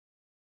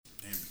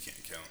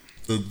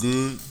the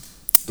good,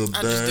 the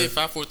I bad, just did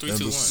 5, 4, 3, and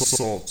 2, the 1.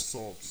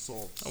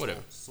 salt. Or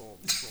whatever.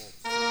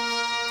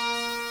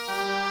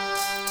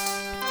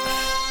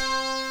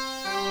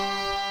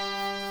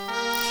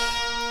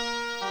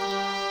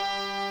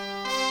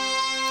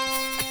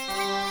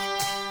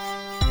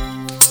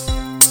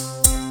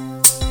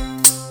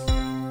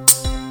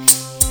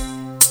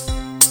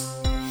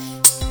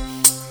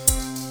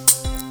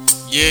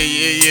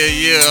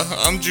 Yeah.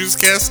 I'm Juice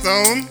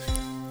Castone.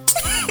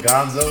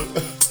 Gonzo.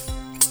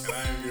 And I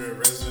am your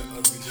resident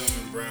ugly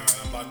gentleman Brown.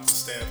 I'm about to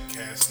stab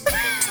Cass in the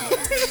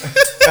fucking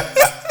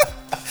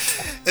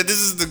leg. And this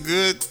is the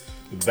good.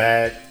 The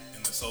bad.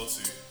 And the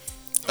salty.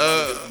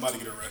 I'm about to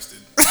get arrested.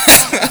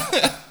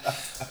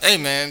 Hey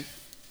man,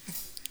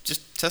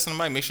 just testing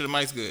the mic. Make sure the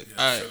mic's good.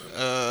 Yeah,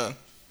 All right.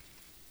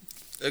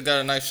 I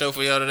got a nice show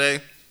for y'all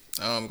today.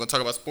 We're gonna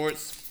talk about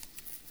sports.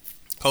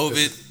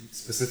 COVID.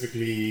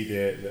 Specifically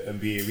the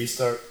NBA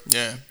restart.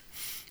 Yeah.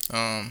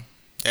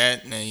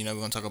 That and then, we're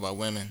gonna talk about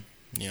women.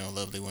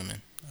 Lovely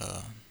women.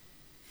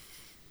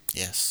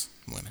 Yes,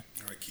 women.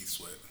 All right, Keith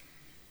Sweat.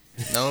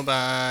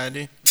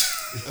 Nobody.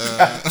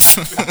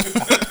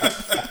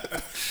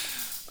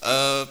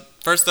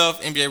 First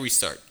off, NBA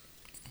restart.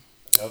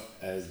 Yep,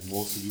 as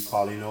most of you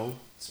probably know,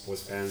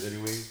 sports fans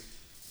anyway,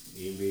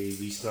 the NBA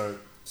restart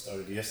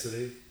started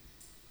yesterday,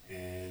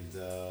 and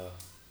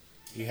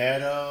we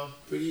had a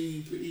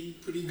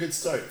pretty good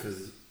start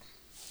because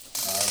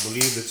I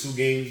believe the 2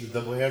 games, the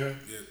doubleheader,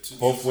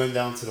 both went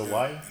down to the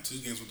wire. And 2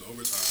 games with the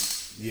overtime.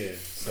 Yeah,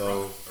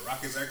 so the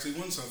Rockets actually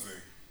won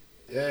something.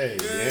 hey,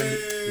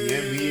 the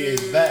NBA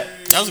is back.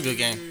 That was a good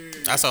game.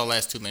 I saw the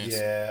last 2 minutes.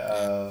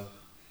 Yeah,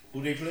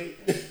 who they played?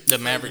 The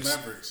Mavericks. The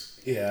Mavericks.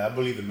 Yeah, I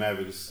believe the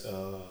Mavericks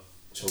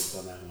choked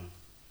on that one.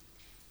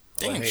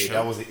 They But didn't hey, choke.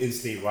 that was an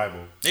in-state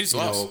rival. They just you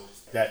lost. know,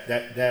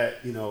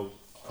 that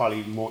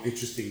probably more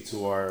interesting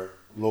to our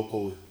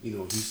local,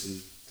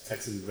 Houston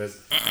Texan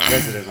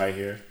resident right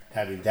here,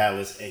 having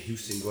Dallas and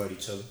Houston go at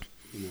each other.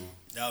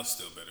 That was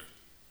still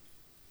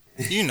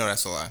better. You know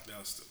that's a lie. That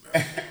was still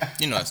better.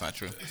 You know that's not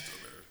true. That's still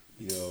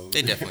better.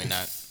 They definitely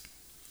not.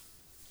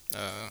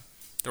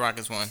 The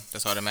Rockets won.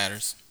 That's all that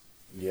matters.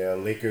 Yeah,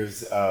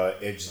 Lakers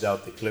edged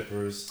out the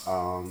Clippers.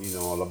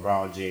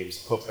 LeBron James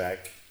put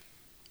back.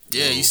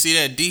 Yeah, you see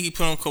that D he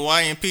put on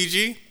Kawhi and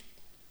PG?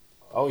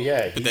 Oh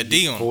yeah, Put that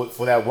D on.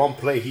 for that one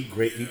play. He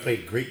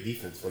played great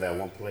defense for that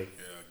one play.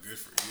 Yeah, good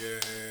for Yay.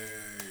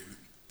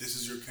 This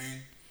is your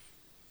king?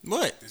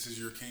 What? This is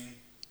your king?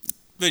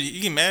 But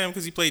you get mad at him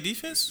because he played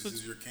defense? This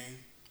is your king?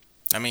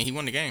 I mean, he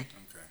won the game.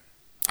 Okay.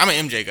 I'm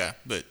an MJ guy,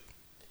 but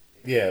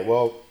Yeah,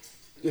 well,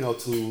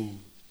 to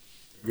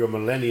your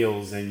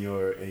millennials and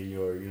your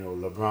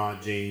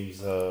LeBron James,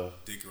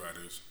 Dick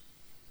riders.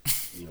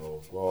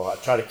 well, I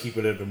try to keep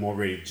it a little bit more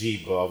rated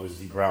G, but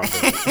obviously Brown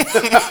doesn't.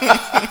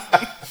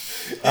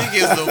 he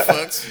gives no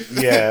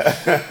fucks. Yeah.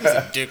 He's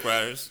a dick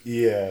riders.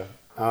 Yeah.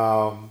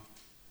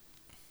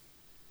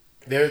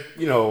 There,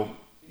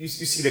 you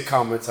see the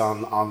comments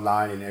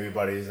online and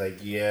everybody's like,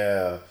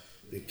 yeah,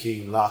 the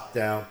King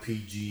lockdown,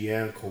 PG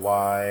and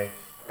Kawhi.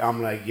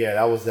 I'm like, yeah,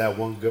 that was that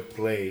one good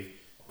play,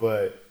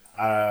 but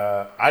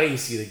I didn't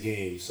see the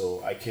game,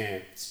 so I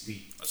can't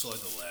speak. I saw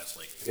the last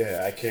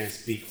Yeah, I can't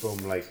speak from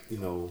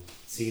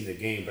seeing the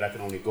game, but I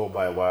can only go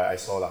by what I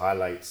saw the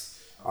highlights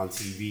on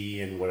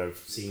TV and what I've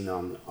seen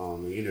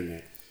on the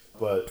internet.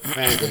 But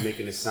fans are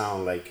making it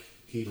sound like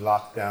he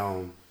locked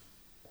down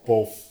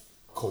both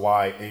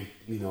Kawhi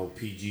and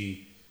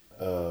PG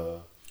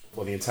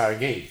for the entire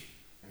game,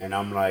 and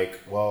I'm like,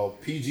 well,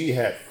 PG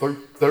had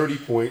 30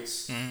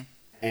 points,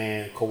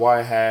 and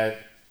Kawhi had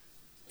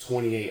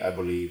 28, I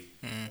believe.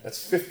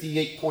 That's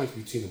 58 points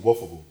between the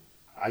both of them.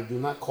 I do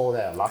not call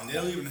that a lockdown. And they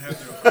don't even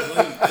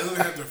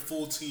have their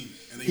full team.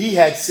 And he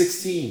had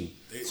 16.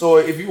 So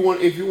if you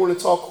want to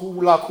talk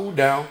who lock who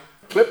down,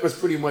 Clippers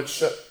pretty much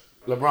shut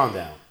LeBron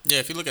down. Yeah,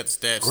 if you look at the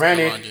stats,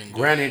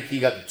 Granted, he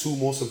got the 2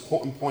 most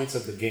important points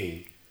of the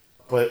game,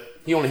 but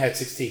he only had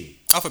 16.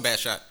 Off a bad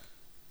shot.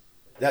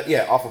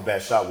 Off a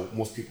bad shot, what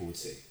most people would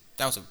say.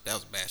 That was a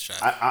bad shot.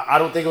 I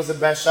don't think it was a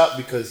bad shot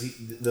because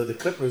the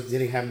Clippers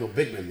didn't have no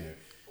big men there.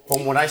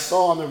 From what I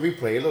saw on the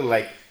replay, it looked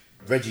like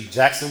Reggie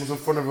Jackson was in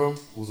front of him,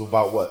 who was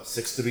about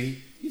 6'3".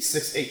 He's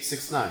 6'8",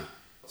 6'9".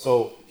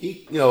 So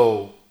he,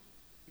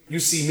 you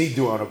see me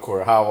do it on the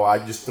court, how I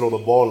just throw the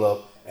ball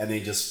up and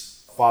then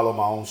just follow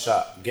my own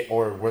shot,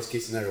 or worst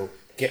case scenario,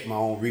 get my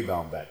own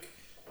rebound back.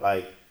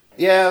 Like,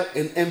 yeah,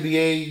 in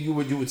NBA you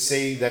would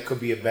say that could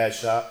be a bad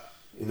shot,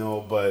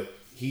 but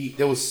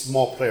there was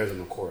small players on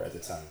the court at the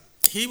time.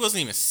 He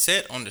wasn't even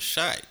set on the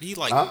shot. He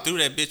threw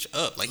that bitch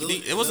up.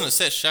 It wasn't a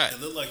set shot. It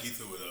looked like he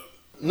threw it up.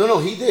 No,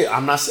 he did.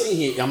 I'm not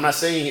saying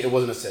it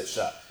wasn't a set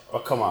shot.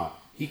 But come on,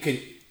 he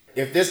could.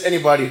 If there's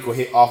anybody who could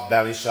hit off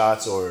balance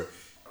shots or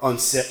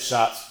unset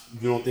shots,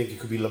 you don't think it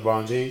could be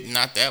LeBron James?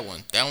 Not that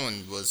one. That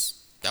was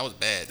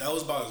bad. That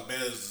was about as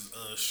bad as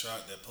a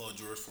shot that Paul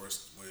George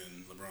forced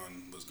when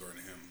LeBron was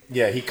guarding him.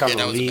 Yeah, he kind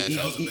of leaned.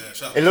 That was a bad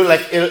shot. It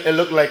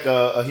looked like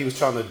he was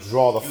trying to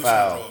draw the foul.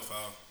 Trying to draw a foul.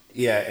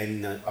 Yeah,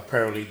 and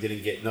apparently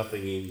didn't get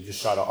nothing and just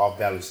shot an off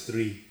balance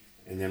 3.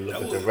 and then look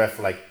That at the was- ref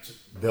like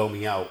bail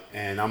me out,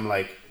 and I'm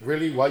like,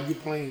 really? Why you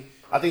playing?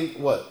 I think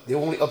they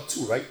were only up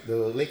 2, right? The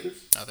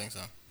Lakers. I think so.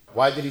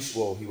 Why did he?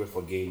 Well, he went for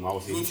a game.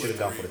 Obviously, He he went for should have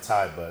gone for three. the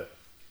tie. But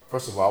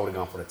first of all, I would have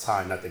gone for the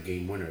tie, not the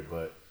game winner.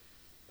 But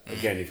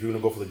again, if you're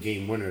gonna go for the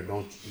game winner,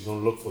 don't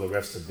look for the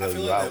refs to I bail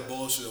feel you like out. that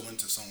ball should have went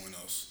to someone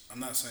else. I'm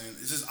not saying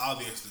it's just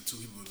obvious the 2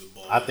 people with the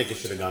ball. I think it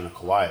should have gone to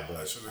Kawhi, I, but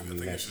I think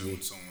mean it that's should have me.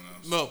 went to someone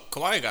else. Well,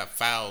 Kawhi got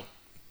fouled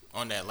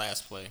on that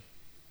last play.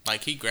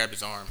 Like, he grabbed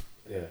his arm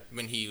Yeah.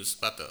 when he was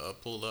about to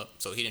pull up,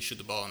 so he didn't shoot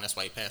the ball, and that's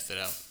why he passed it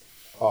out.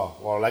 Oh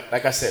well,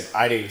 like I said,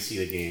 I didn't see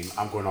the game.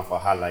 I'm going off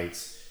of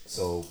highlights.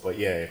 So, but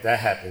yeah, if that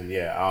happened,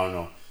 yeah, I don't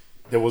know.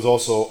 There was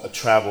also a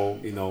travel.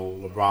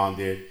 LeBron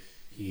did.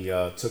 He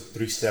took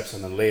 3 steps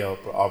on the layup,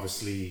 but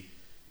obviously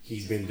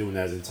he's been doing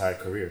that his entire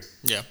career.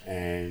 Yeah.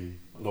 And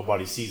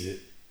nobody sees it.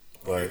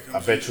 But Here I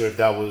comes bet you if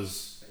that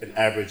was an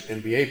average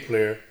NBA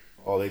player,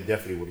 they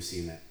definitely would have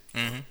seen that.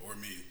 Or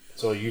me.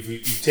 So you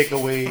take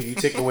away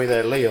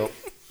that layup,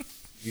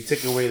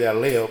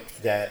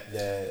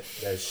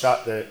 that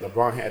shot that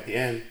LeBron had at the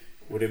end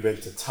would have been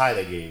to tie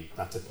the game,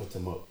 not to put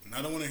them up. And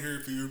I don't want to hear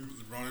it from your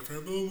LeBron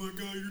fan. Oh my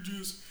God, you're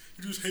just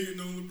hating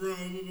on LeBron.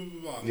 Blah, blah,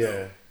 blah, blah.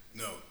 Yeah.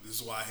 No,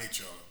 this is why I hate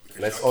y'all.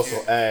 Because Let's y'all also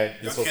can't- add.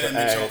 Y'all Let's also can't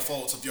admit y'all add.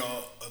 faults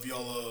of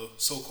y'all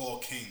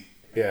so-called king.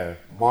 Yeah,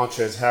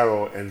 Montrezl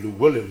Harrell and Lou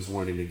Williams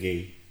weren't in the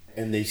game,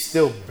 and they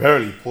still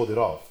barely pulled it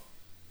off.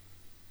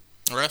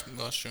 Right?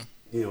 That's true.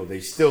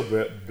 They still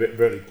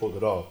barely pulled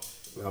it off.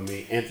 I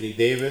mean, Anthony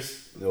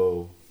Davis,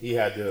 he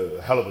had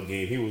a hell of a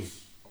game. He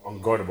was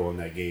unguardable in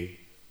that game.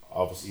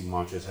 Obviously,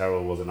 Montrezl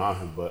Harrell wasn't on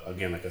him, but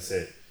again, like I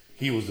said,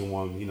 he was the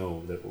one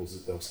that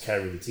was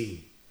carrying the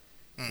team.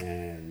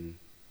 And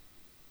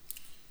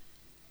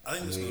I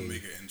think it's going mean- to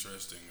make an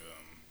interesting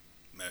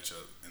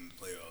matchup in the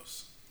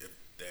playoffs if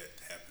that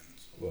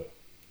happens. what?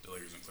 The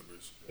Lakers and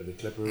Clippers. The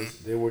Clippers,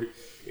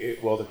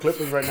 the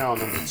Clippers right now are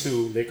number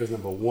 2, Lakers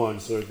number 1.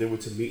 So if they were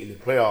to meet in the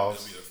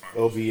playoffs, That'll be the finals.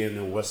 they'll be in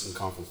the Western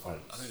Conference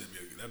Finals. I think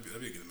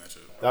that'd be a good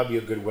matchup. That'd be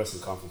a good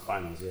Western Conference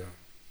Finals, yeah.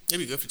 It'd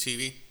be good for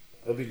TV.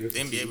 That'd be good. The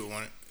for NBA teams. would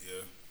want it.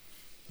 Yeah.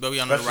 But we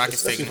all know the Rockets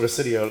Especially taking for the it.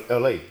 city of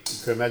LA. You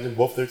can imagine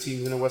both their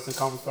teams in the Western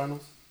Conference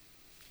Finals.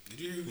 Did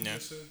you hear what No. you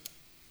said?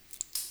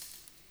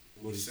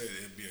 He said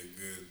it'd be a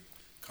good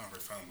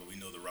conference final, but we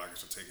know the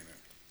Rockets are taking it.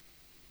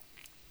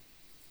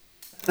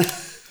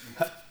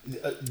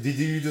 Did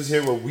you just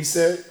hear what we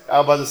said? I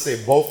was about to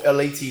say both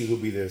LA teams will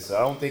be there, so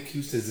I don't think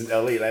Houston's in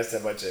LA last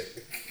time I checked.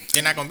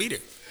 They're not going to be there.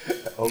 Okay.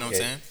 You know what I'm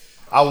saying?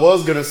 I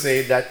was gonna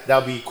say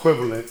that'll be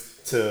equivalent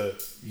to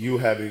you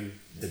having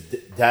the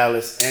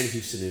Dallas and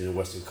Houston in the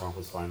Western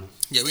Conference Finals.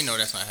 Yeah, we know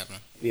that's not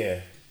happening. Yeah,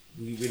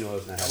 we know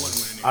it's not wouldn't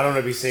happening. win I don't know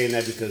if he's saying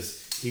that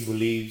because he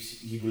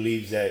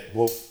believes that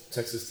both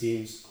Texas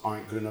teams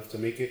aren't good enough to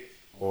make it,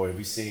 or if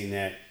he's saying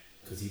that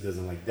because he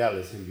doesn't like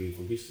Dallas, him being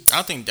from Houston. I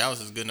don't think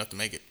Dallas is good enough to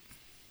make it.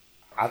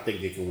 I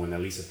think they can win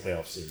at least a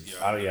playoff series.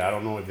 Yeah. I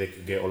don't know if they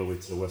could get all the way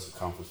to the Western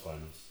Conference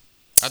Finals.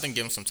 I think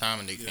give them some time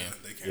and they Yeah, can.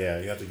 they can. Yeah,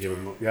 you have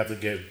to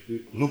give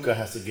Luka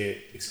has to get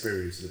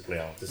experience in the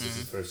playoff. This is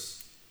his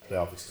first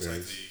playoff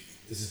experience.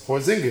 This is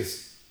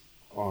Porzingis,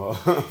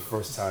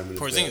 first time in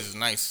the Porzingis playoffs. is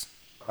nice.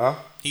 Huh?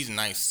 He's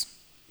nice.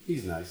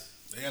 He's nice.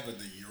 They have the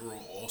Euro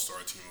All-Star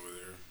team over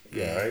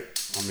there. Yeah, right.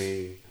 I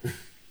mean,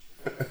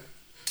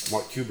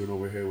 Mark Cuban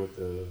over here with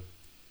the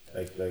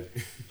like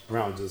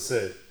Brown just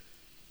said,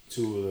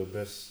 2 of the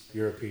best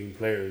European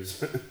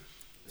players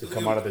to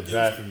come out of the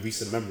draft in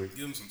recent memory. Give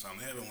them some time.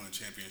 They haven't won a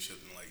championship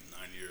in like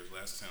 9 years.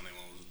 Last time they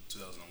won was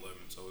 2011,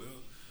 so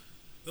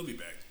they'll be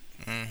back.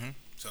 Mm-hmm.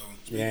 So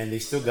Yeah, and they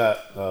still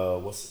got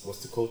what's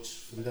the coach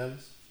from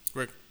Dallas?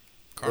 Rick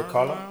Carlisle?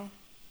 Carlisle?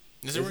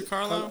 Is it Is Rick it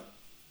Carlisle?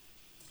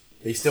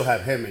 They still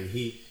have him, and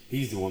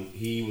he's the one.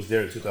 He was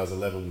there in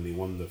 2011 when they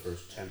won the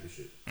first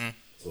championship.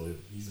 So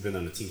he's been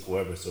on the team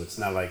forever. So it's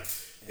not like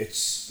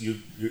it's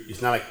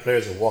not like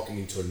players are walking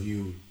into a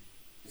new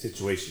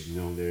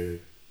situation. They're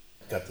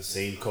got the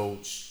same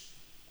coach.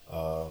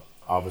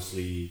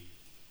 Obviously,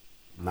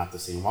 not the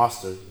same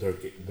roster.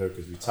 Dirk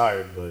is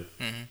retired, but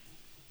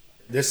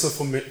there's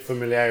some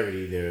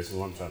familiarity there. Is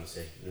what I'm trying to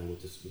say.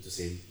 With the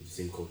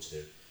same coach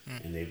there,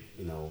 and they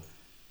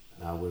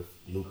now with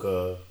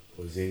Luka,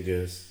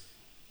 Porzingis,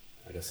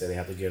 like I said, they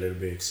have to get a little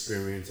bit of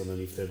experience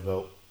underneath their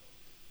belt.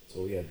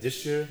 So yeah,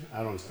 this year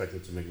I don't expect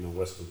them to make no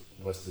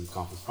Western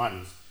Conference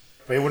Finals,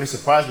 but it wouldn't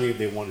surprise me if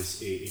they won a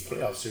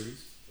playoff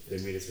series. If they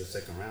made it to the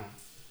second round.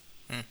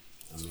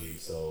 I mean,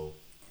 so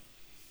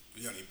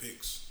you got any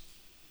picks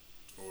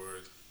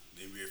for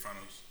the NBA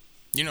Finals?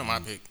 You know my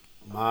pick.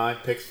 my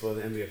picks for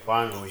the NBA Oh,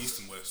 Finals, East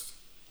and West.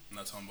 I'm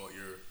not talking about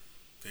your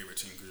favorite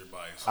team because you're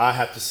biased. I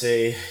have to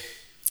say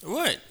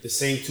What? the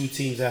same 2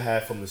 teams I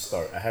had from the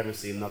start. I haven't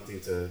seen nothing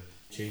to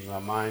change my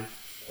mind,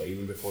 but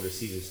even before the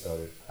season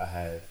started, I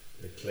had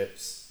the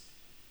Clips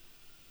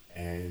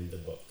and the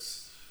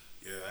Bucks.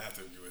 Yeah, I have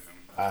to agree with him.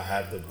 I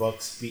have the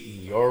Bucks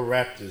beating your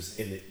Raptors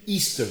in the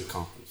Eastern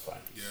Conference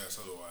Finals. Yeah,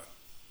 so do I.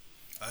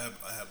 I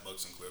have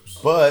Bucks and Clips.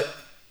 But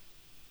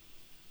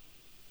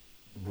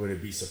would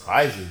it be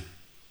surprising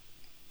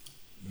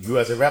you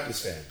as a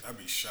Raptors fan, I'd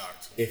be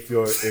shocked. if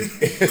your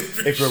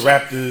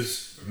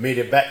Raptors made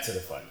it back to the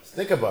finals.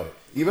 Think about it.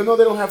 Even though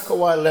they don't have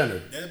Kawhi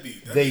Leonard,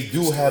 they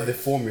do have the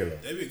formula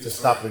to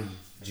stopping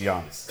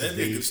Giannis. That'd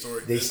be a good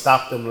story. They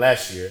stopped him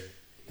last year.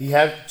 He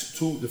had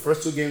the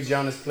first 2 games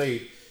Giannis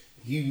played.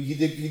 He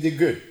did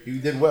good. He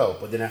did well,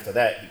 but then after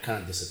that, he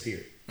kind of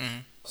disappeared. Mm-hmm.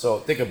 So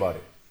think about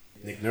it.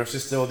 Nick Nurse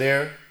is still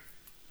there.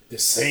 The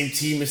same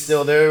team is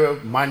still there,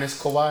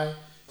 minus Kawhi.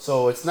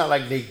 So it's not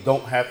like they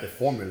don't have the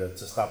formula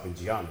to stopping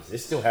Giannis. They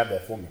still have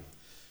that formula.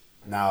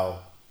 Now,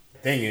 the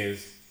thing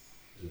is,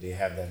 do they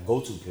have that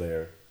go-to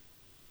player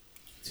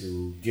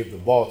to give the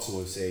ball to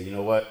and say, you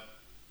know what?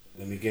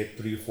 Let me get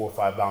 3, 4,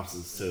 5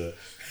 bounces to.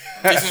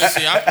 Isn't it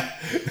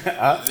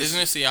Siakam? Isn't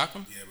it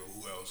Siakam? Yeah, but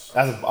who else?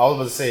 I was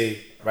about to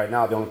say right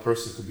now the only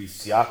person could be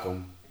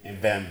Siakam, and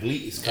Van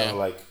Vliet is kind of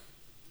like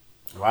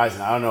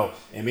rising. I don't know,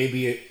 and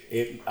maybe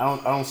I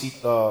don't see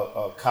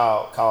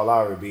Kyle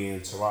Lowry being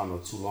in Toronto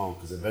too long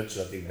because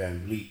eventually I think Van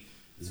Vliet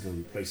is going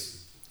to replace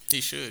him.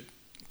 He should,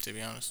 to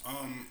be honest.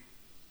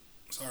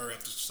 Sorry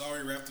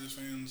Raptors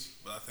fans,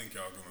 but I think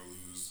y'all gonna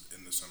lose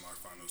in the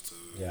semifinals to.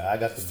 Yeah, I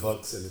got the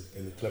Bucks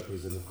and the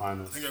Clippers in the I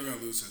finals. think y'all gonna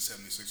lose to the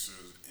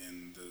 76ers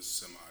in the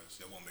semis.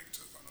 Y'all won't make it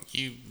to the finals.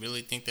 You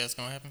really think that's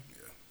gonna happen?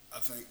 Yeah, I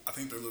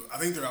think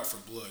they're out for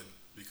blood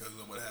because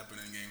of what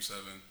happened in Game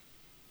 7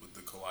 with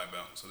the Kawhi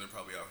bounce. So they're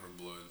probably out for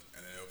blood,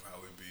 and then it'll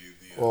probably be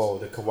the.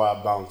 The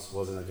Kawhi bounce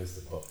wasn't against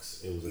the Bucks.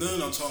 It was.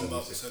 No, I'm talking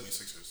about the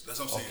 76ers. That's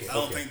what I'm saying.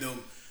 Okay,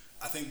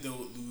 I think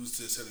they'll lose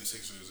to the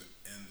 76ers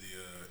in the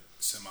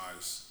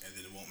semis, and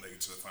then it won't make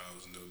it to the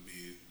finals, and it'll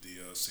be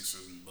the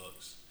Sixers and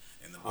Bucks.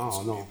 And the Bucks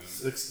I don't know.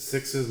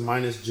 Sixers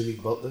minus Jimmy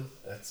Butler.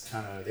 That's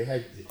kind of they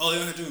had. Oh, they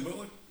don't have Jimmy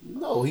Butler?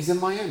 No, he's in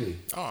Miami.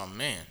 Oh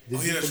man.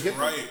 That's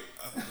right.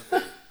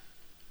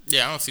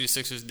 Yeah, I don't see the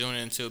Sixers doing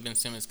it until Ben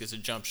Simmons gets a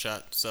jump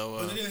shot. So.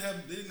 But they didn't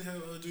have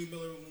Jimmy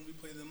Butler when we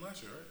played them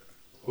last year, right?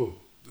 Who?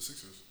 The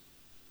Sixers.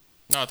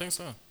 No, I think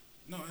so.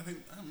 No, I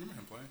don't remember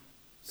him playing.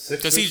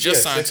 Because he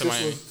just signed to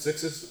Miami.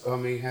 Sixers,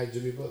 had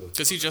Jimmy Butler.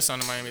 Because he just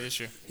signed to Miami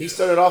this year. He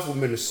started off with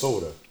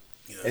Minnesota,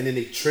 and then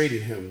they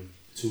traded him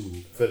to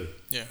Philly.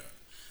 Yeah.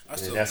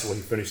 And that's where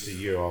he finished the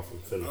year off in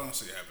Philly. I don't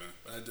see it happening,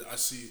 but I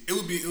see it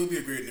would be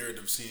a great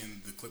narrative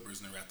seeing the Clippers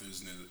and the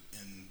Raptors in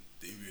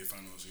the NBA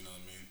Finals. You know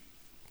what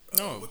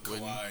I mean? With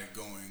Kawhi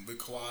going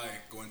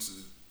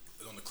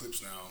on the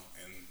Clips now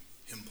and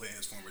him playing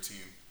his former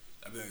team,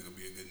 I think it'll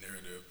be a good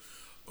narrative.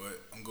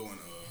 But I'm going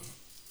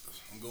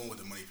with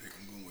the money pick.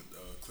 I'm going with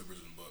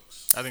Clippers and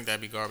Bucks. I think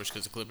that'd be garbage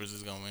because the Clippers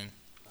is gonna win.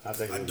 I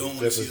think I don't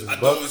want to see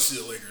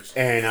the Lakers.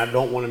 And I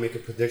don't want to make a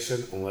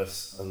prediction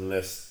unless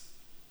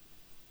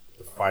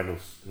the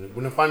finals.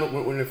 When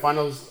the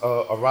finals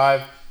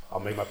arrive, I'll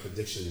make my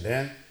prediction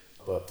then.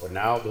 But for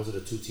now, those are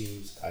the 2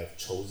 teams I've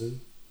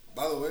chosen.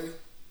 By the way,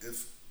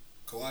 if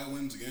Kawhi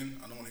wins again,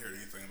 I don't want to hear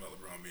anything about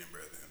LeBron being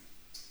better than him.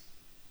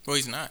 Well,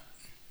 he's not.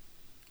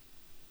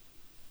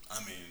 I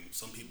mean,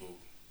 some people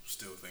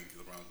still think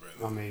LeBron's better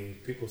than him. I mean,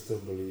 people still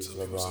believe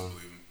LeBron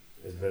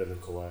is better than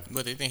Kawhi.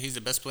 But they think he's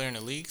the best player in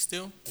the league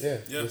still? Yeah.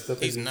 They still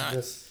think he's not.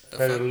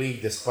 Better in the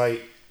league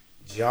despite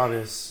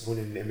Giannis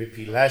winning the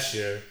MVP last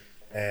year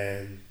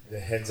and the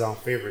heads-on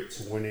favorite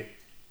to win it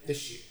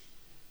this year.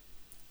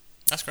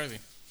 That's crazy.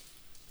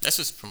 That's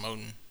just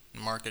promoting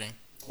and marketing.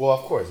 Well,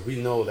 of course,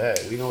 we know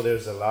that. We know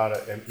there's a lot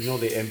of, the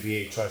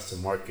NBA tries to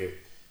market.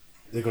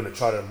 They're going to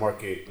try to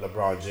market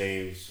LeBron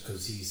James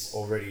because he's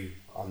already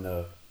on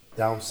the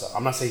downside. I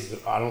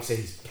don't say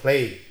his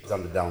play is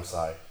on the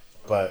downside,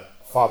 but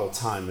Father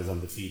Time is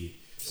undefeated.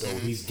 So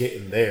he's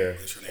getting there.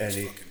 And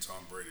fucking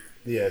Tom Brady.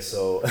 Yeah,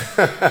 so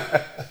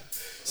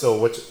so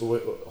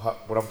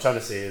what I'm trying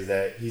to say is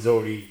that he's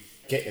already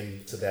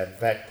getting to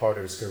that back part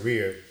of his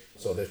career.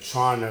 So they're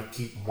trying to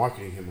keep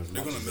marketing him as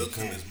much as they can. They're going to milk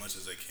him as much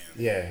as they can.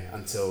 Yeah,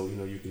 until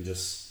you can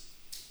just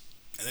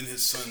and then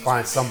his sons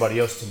find somebody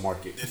else to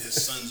market. Then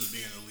his sons will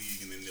be in the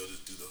league, and then they'll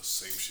just do the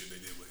same shit they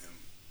did with him.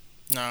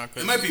 Nah,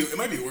 it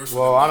might be worse.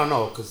 Well, I don't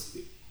know, because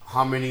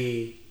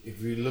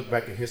if you look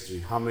back in history,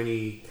 how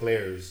many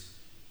players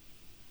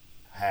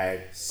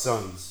had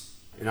sons?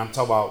 And I'm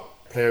talking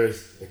about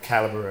players the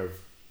caliber of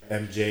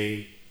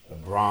MJ,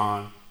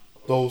 LeBron,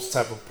 those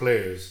type of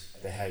players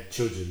that had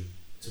children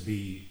to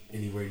be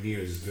anywhere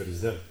near as good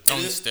as them.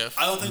 Only Steph.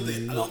 I don't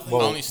think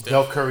only Steph.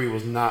 Del Curry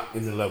was not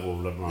in the level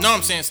of LeBron. No,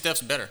 I'm saying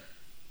Steph's better.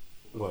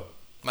 What?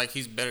 Like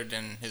he's better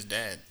than his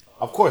dad.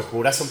 Of course,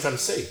 but that's what I'm trying to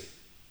say.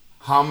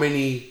 How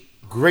many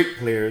great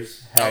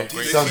players had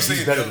sons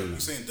he's better than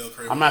them?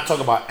 I'm not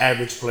talking about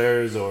average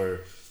players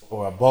or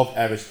above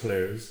average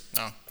players.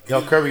 No.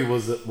 Del Curry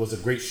was a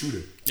great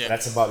shooter. Yeah.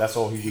 That's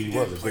all he really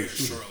was, a great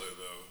shooter. Charlotte,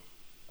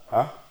 though.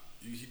 Huh?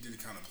 He did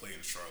kind of play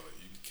in Charlotte.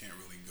 You can't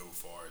really go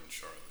far in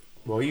Charlotte.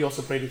 Well, he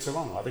also played in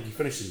Toronto. I think he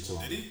finished in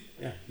Toronto. Did he?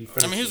 Yeah, he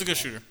finished. I mean, he was a good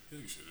shooter. He's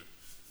a good shooter.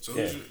 So,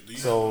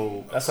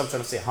 So that's what I'm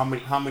trying to say. How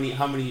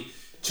many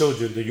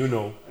children do you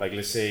know? Like,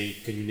 let's say,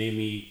 can you name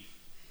me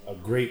a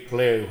great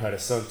player who had a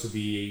son to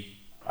be,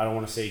 I don't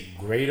want to say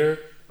greater,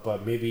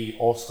 but maybe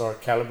all-star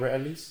caliber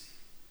at least?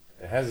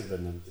 It hasn't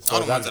been them.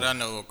 All the ones that I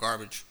know are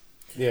garbage.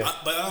 Yeah.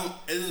 But I don't.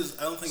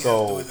 I don't think it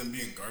has to do with him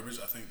being garbage.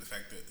 I think the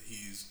fact that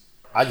he's.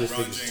 I just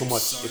think LeBron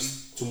it's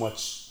James'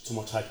 too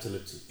much hype to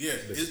live to. Yeah,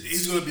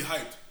 he's going to be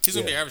hyped. He's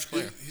going to be an average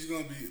player. He's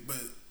going to be,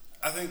 but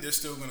I think they're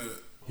still going to.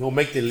 He'll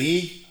make the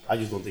league. I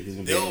just don't think he's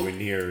going to be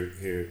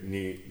anywhere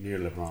near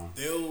LeBron.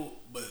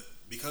 But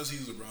because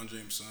he's LeBron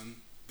James' son,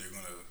 they're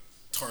going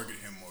to target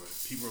him more.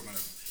 People are going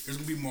to. There's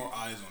going to be more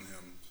eyes on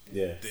him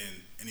than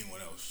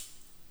anyone else.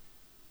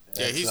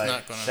 Yeah, he's like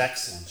not going to.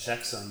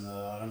 Shaq's son,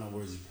 I don't know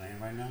where he's playing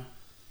right now.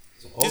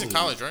 He's in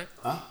college, right?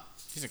 Huh?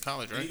 He's in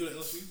college, right? Did he go to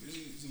LSU?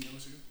 He's in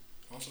LSU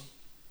also?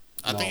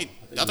 I think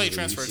he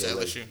transferred to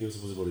LSU. He was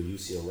supposed to go to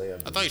UCLA.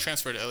 I thought he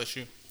transferred to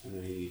LSU.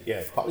 And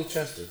then probably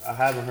transferred. I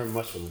haven't heard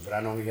much from him, but I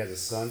know he has a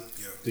son.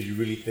 Yeah. Do you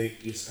really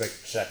think you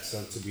expect Shaq's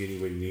son to be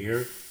anywhere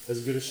near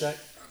as good as Shaq?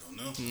 I don't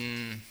know.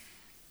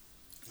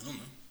 I don't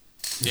know.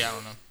 Yeah, I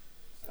don't know.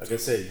 Like I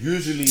said,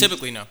 usually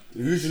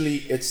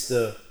it's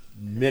the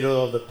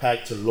middle of the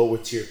pack to lower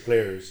tier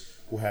players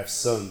who have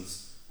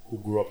sons who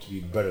grew up to be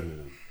better than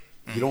them.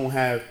 You don't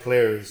have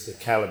players the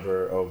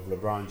caliber of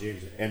LeBron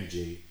James and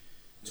MJ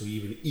to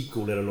even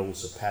equal, let alone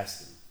surpass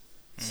them.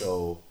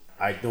 So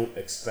I don't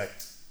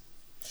expect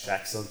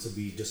Shaq's son to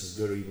be just as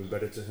good or even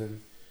better to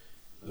him.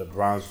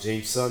 LeBron's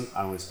James' son,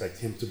 I don't expect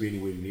him to be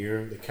anywhere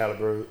near the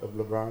caliber of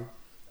LeBron.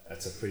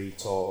 That's a pretty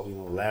tall,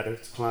 ladder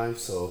to climb.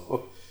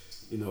 So,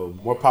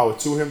 more power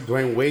to him.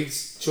 Dwayne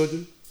Wade's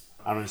children,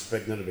 I don't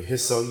expect none of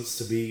his sons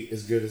to be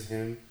as good as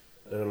him,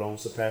 let alone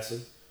surpass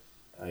him.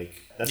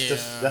 Like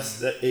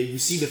you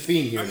see the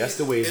theme here. That's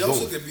the way it's going. It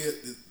also could be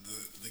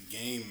the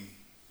game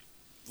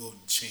will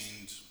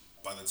change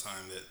by the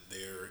time that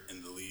they're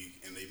in the league,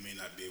 and they may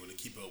not be able to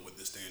keep up with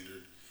the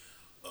standard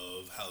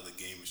of how the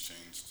game has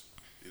changed.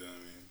 You know what I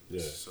mean?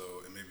 Yeah. So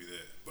it may be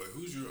that. But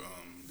who's your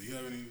do you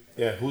have any?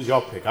 Yeah, who's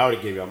your pick? I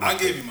already gave you mine. I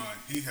gave you mine.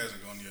 He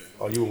hasn't gone yet.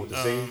 Oh, you went with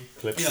the same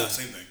clip? Yeah,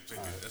 same thing.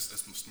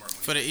 That's my smart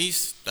one. For the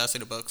East, I say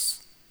the Bucks.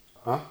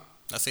 Huh?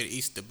 I say the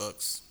East, the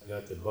Bucks. I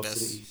got the Bucks in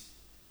the East.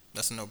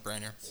 That's a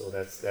no-brainer. So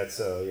that's.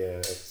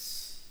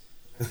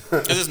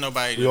 There's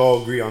nobody. We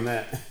all agree on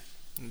that.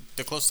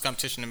 The closest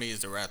competition to me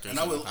is the Raptors. And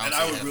I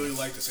would really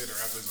like to say the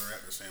Raptors are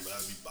Raptors fan, but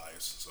I'd be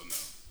biased, so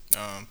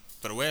no.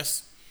 For the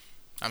West,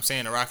 I'm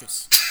saying the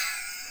Rockets.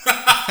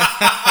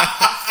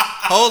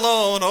 Hold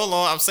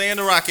on. I'm saying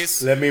the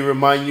Rockets. Let me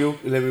remind you.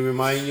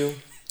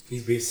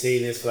 He's been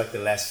saying this for like the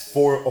last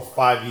 4 or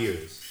 5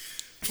 years.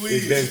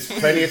 Please. There's been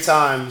plenty of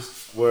times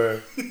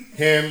where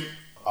him,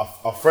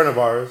 a friend of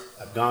ours,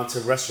 have gone to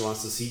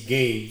restaurants to see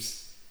games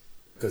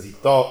because he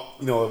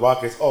thought, the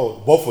Rockets. Oh,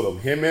 both of them,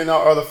 him and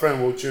our other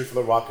friend, will cheer for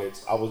the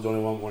Rockets. I was the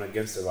only one going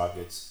against the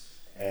Rockets,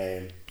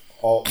 and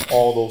all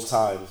those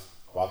times,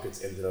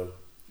 Rockets ended up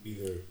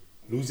either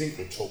losing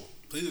or choking.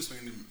 Please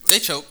explain to me. They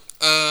choked.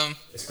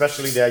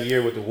 Especially that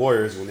year with the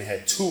Warriors when they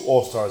had 2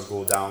 All-Stars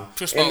go down,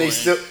 and they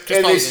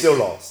still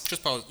lost. Chris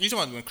Paul. You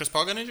talking about when Chris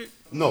Paul got injured?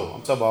 No,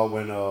 I'm talking about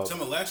when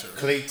last year,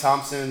 right? Klay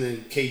Thompson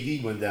and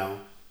KD went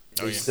down.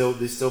 They still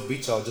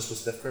beat y'all just with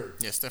Steph Curry.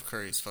 Yeah, Steph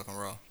Curry is fucking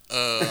raw.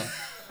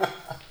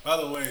 By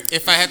the way,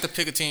 if I had to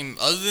pick a team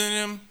other than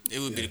them, it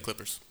would be the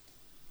Clippers.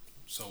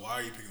 So why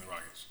are you picking the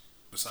Rockets?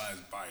 Besides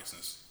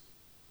biasness,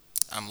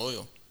 I'm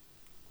loyal.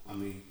 I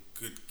mean,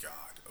 good God.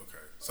 Okay,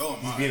 so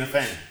am I. He's being a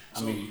fan.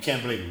 You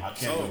can't blame him. I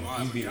can't blame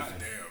him. He's being a fan.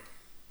 Damn.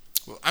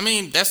 Well, I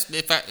mean, that's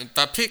if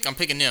I pick, I'm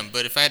picking them.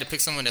 But if I had to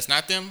pick someone that's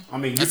not them, I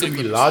mean, you can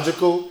be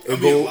logical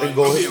and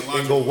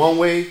go one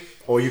way,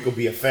 or you could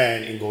be a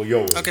fan and go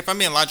your way. Okay, if I'm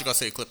being logical, I'll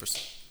say the Clippers.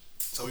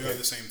 So we have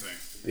the same thing.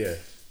 Yeah.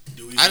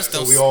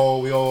 So we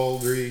all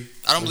agree.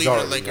 I don't believe in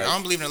the Lakers. Right? I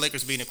don't believe in the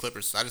Lakers beating the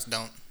Clippers. I just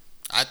don't.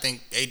 I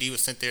think AD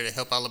was sent there to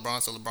help out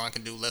LeBron so LeBron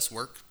can do less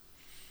work.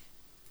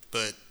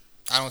 But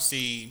I don't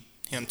see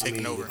him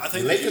taking over. I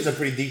think the Lakers are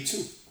pretty deep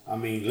too. I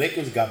mean,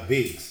 Lakers got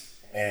bigs,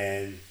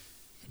 and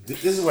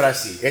this is what I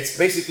see. It's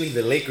basically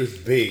the Lakers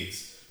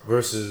bigs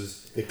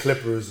versus the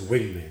Clippers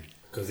wingmen,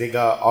 because they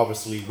got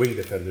obviously wing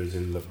defenders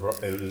in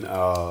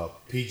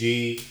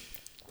PG,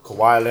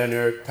 Kawhi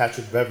Leonard,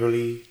 Patrick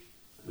Beverly.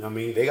 You know what I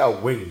mean? They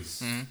got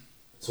wings. Mm-hmm.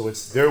 So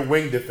it's their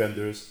wing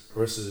defenders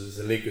versus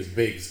the Lakers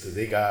bigs, because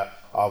they got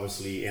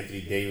obviously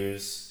Anthony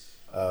Davis,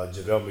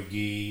 JaVale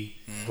McGee,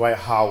 Dwight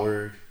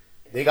Howard.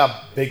 They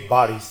got big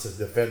bodies to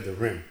defend the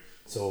rim.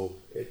 So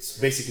it's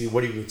basically,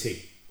 what do you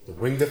take? The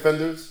wing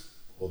defenders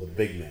or the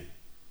big men?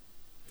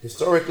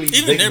 Historically,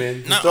 big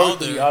men.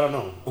 Historically, I don't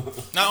know.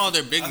 Not all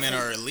their big men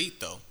are elite,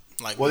 though.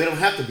 Well, they don't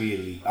have to be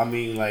elite. I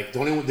mean, like,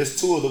 there's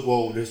 2 of them.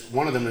 Well, there's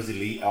one of them is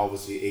elite,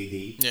 obviously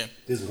AD. Yeah.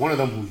 There's one of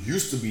them who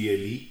used to be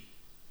elite,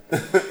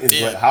 is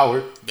Dwight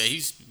Howard. But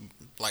he's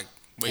like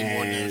way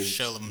more than a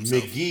shell of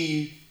himself.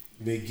 McGee,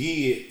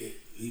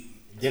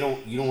 you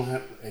don't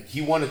have. Like,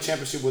 he won a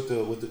championship with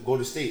the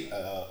Golden State.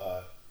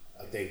 I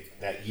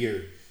think that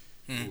year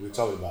we were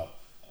talking about.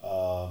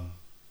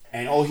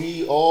 And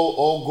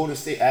all Golden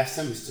State asked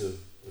him is to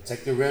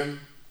protect the rim,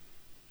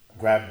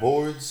 grab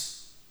boards.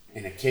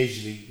 And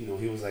occasionally,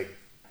 he was like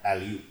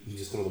alley-oop. He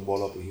just throw the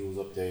ball up and he was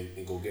up there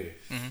and go get it.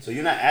 Mm-hmm. So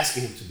you're not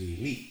asking him to be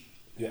elite.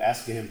 You're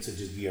asking him to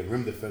just be a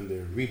rim defender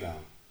and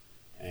rebound.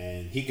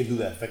 And he can do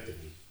that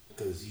effectively.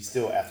 because he's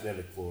still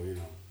athletic for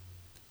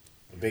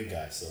a big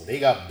guy. So they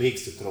got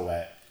bigs to throw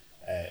at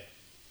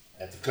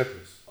the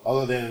Clippers.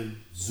 Other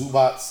than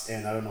Zubats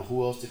and I don't know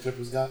who else the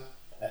Clippers got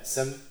at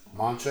 7,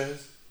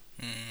 Montrez.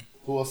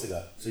 Who else they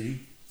got? So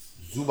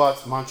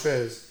Zubats,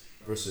 Montrez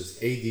versus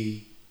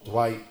AD,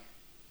 Dwight,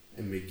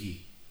 and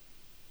McGee.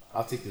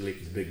 I'll take the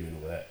Lakers big men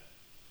over that.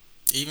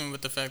 Even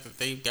with the fact that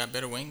they got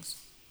better wings?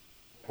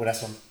 Well,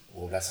 that's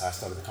how I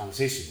started the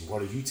conversation.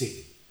 What are you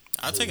taking?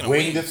 I'm taking the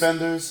wing wings.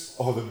 defenders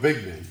or the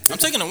big men? I'm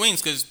taking the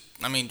wings because,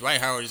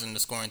 Dwight Howard is in the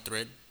scoring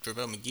threat.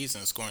 JaVale McGee's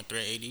in the scoring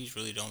threat. AD is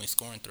really the only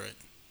scoring threat.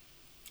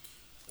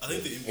 I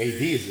think the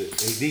NBA...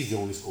 AD is the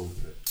only scoring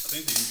threat. I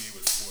think the NBA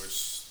would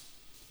force...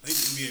 I think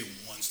the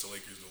NBA wants the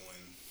Lakers to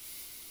win.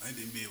 I think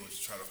the NBA would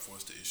try to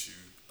force the issue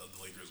of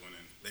the Lakers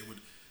winning. They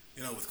would...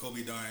 with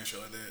Kobe dying and shit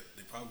like that,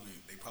 they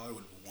probably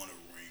would want a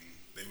ring.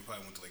 They would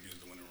probably want the Lakers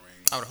to win a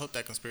ring. I would hope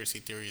that conspiracy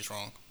theory is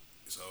wrong.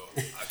 So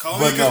I call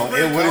but me no,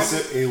 it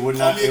would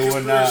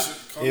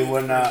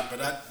not. But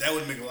that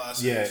would make a lot of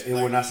sense. Yeah,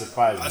 it would not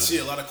surprise me. I see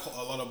a lot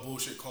of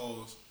bullshit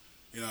calls.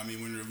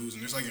 When they're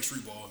losing, it's like in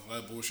street ball. A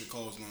lot of bullshit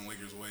calls going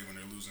Lakers away when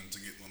they're losing to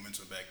get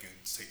momentum back and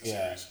take the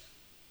series.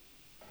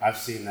 I've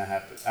seen that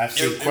happen. I've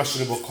seen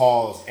questionable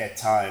calls at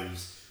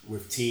times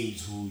with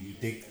teams who you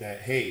think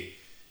that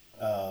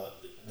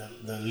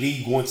the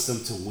league wants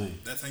them to win.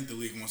 I think the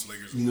league wants the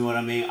Lakers to win. You know what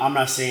I mean? I'm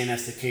not saying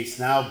that's the case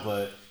now,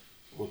 but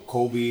with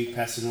Kobe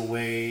passing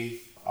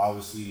away,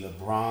 obviously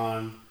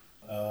LeBron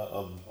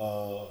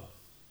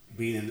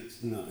being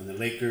in the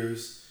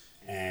Lakers,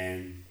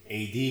 and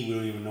AD, we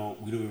don't even know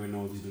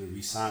if he's going to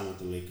re-sign with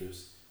the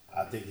Lakers.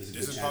 I think this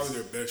is probably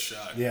their best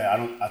shot.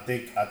 Yeah, I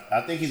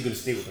think he's going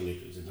to stay with the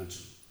Lakers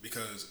eventually.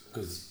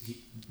 Because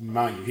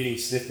mind you, he didn't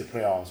sniff the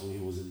playoffs when he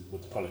was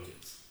with the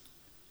Pelicans.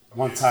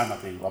 One time, I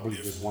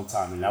believe just one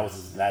time, and that was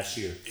his last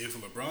year. If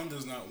LeBron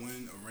does not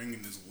win a ring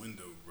in this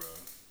window, bro,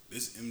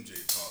 this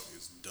MJ talk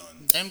is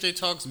done. MJ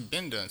talk's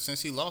been done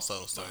since he lost all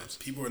those times.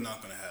 People are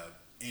not going to have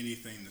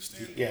anything to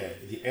stand on. Yeah,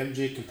 the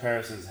MJ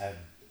comparisons have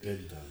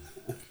been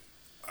done.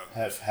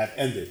 have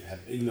ended.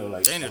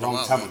 A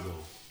long time ago.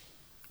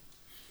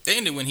 They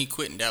ended when he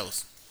quit in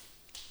Dallas.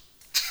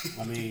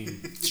 I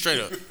straight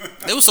up.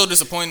 It was so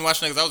disappointing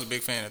watching that because I was a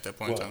big fan at that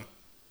point in time.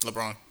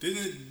 LeBron.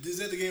 Is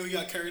that the game where he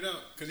got carried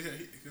out because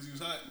he was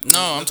hot? No,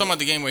 I'm talking about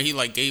the game where he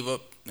gave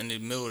up in the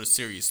middle of the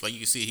series. You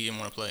can see he didn't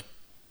want to play.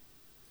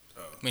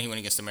 When he went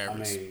against the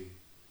Mavericks.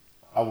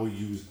 I will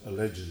use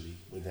allegedly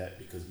with that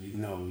because you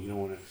don't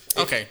want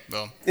to. Okay,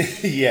 well.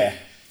 Yeah,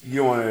 you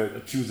don't want to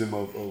accuse him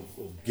of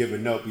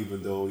giving up,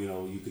 even though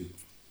you could.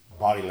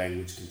 Body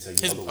language can tell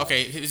you otherwise.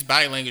 Okay, his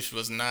body language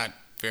was not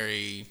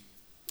very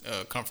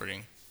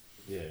comforting.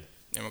 Yeah.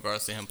 In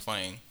regards to him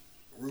playing.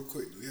 Real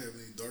quick, do you have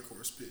any dark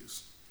horse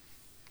picks?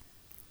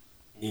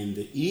 In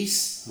the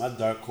East, my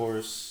dark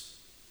horse,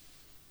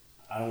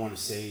 I don't want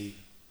to say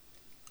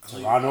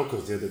Toronto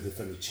because they're the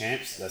defending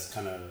champs. That's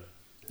kind of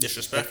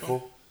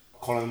disrespectful.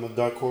 Calling them a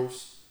dark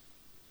horse.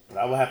 But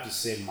I would have to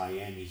say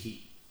Miami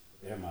Heat.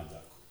 They're my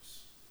dark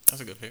horse.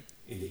 That's a good pick.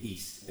 In the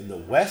East. In the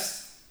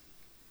West,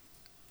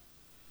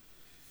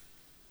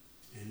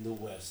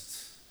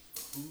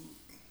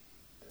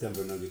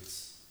 Denver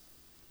Nuggets.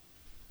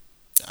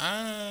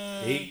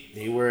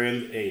 They were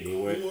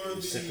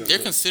in second.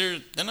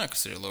 They're not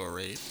considered lower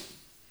rated.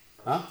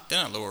 Huh?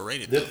 They're not lower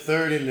rated. They're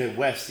third in the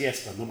West,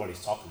 yes, but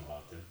nobody's talking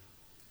about them.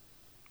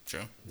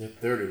 True. They're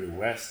third in the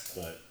West,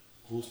 but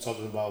who's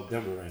talking about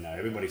Denver right now?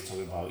 Everybody's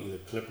talking about either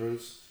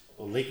Clippers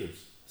or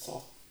Lakers. That's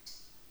all.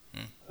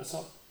 That's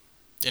all.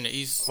 In the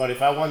East. But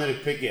if I wanted to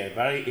pick it,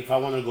 if I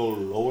wanted to go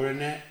lower than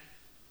that,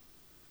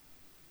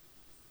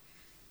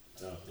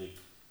 I don't think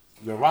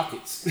your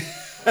Rockets.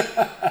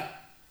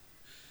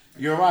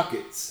 Your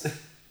Rockets.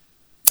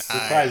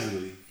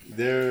 Surprisingly,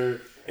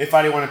 if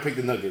I didn't want to pick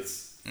the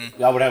Nuggets,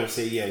 I would have to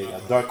say a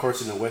dark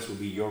horse in the West would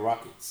be your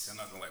Rockets. I'm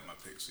not gonna like my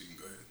pick, so you can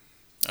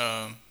go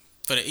ahead.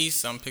 For the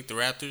East, I'm pick the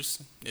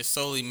Raptors. It's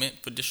solely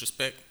meant for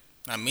disrespect.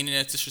 I mean it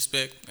as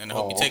disrespect, and I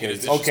hope you take it as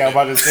disrespect. Okay, I'm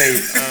about to say,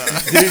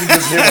 didn't you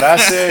just hear what I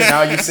said?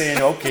 Now you're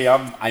saying, okay,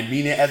 I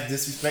mean it as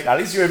disrespect. At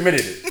least you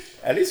admitted it.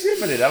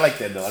 I like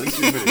that though. At least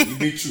you admitted it. You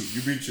be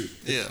true.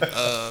 Yeah,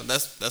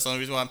 that's the only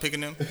reason why I'm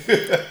picking them.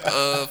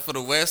 For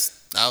the West,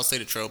 I'll say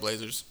the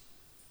Trailblazers.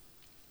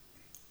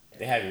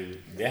 They have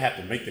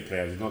to make the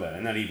playoffs. You know that.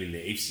 They're not even the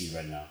 8th seed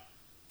right now.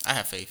 I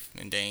have faith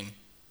in Dame.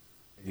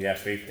 You have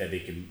faith that they're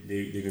gonna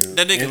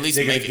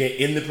get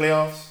in the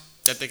playoffs.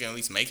 That they can at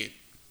least make it.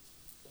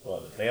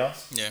 Well, the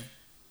playoffs. Yeah.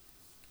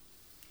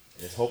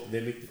 Let's hope they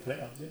make the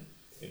playoffs. Yeah.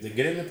 If they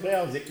get in the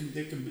playoffs, they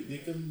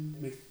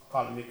can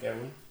probably make that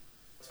run.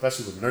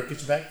 Especially with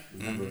Nurkic back.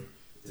 Remember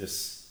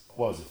this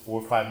 4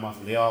 or 5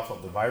 month layoff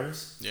of the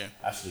virus. Yeah.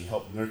 Actually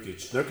helped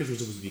Nurkic. Nurkic was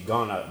supposed to be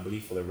gone, I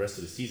believe, for the rest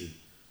of the season.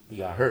 He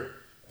got hurt,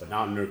 but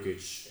now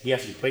Nurkic, he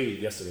actually played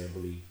yesterday, I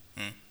believe,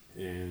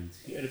 and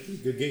he had a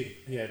pretty good game.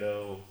 He had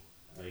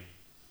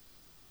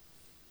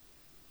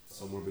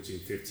somewhere between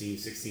 15,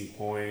 16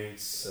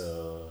 points.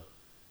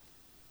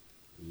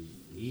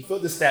 He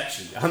filled the stat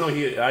sheet. I know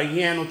he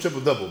had no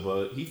triple double,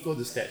 but he filled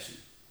the stat sheet.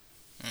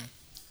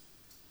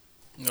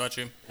 What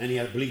you? And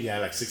I believe he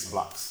had like 6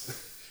 blocks.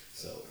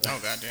 So. Oh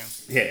goddamn.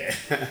 Yeah,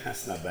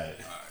 that's not bad.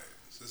 All right,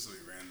 so this will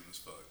be random as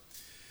fuck.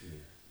 Yeah.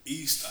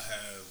 East, I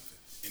have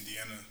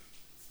Indiana.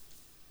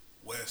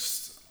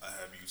 West, I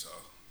have Utah.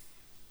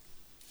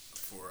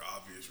 For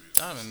obvious reasons.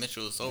 Donovan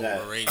Mitchell is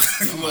overrated. I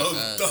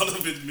love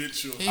Donovan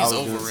Mitchell. He's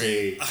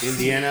overrated. Say,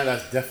 Indiana,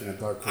 that's definitely a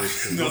dark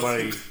horse.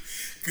 Nobody.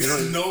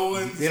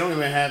 They don't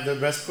even have their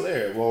best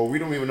player. Well, we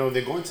don't even know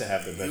they're going to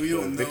have their best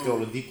player, Victor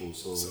Oladipo.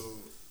 So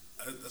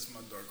that's my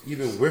dark horse.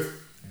 Even with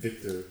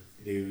Victor,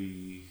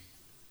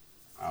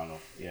 I don't know.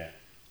 Yeah.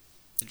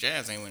 The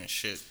Jazz ain't winning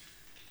shit.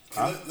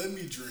 Huh? Let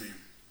me dream.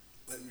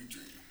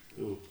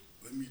 Ooh.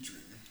 Let me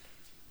dream.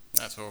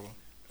 That's horrible.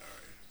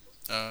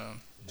 All right.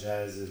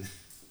 Jazz and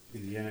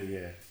Indiana,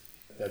 yeah.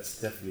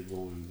 That's definitely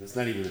going. That's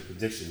not even a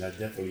prediction. That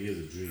definitely is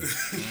a dream.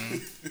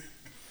 Mm-hmm.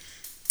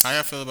 How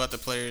y'all feel about the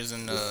players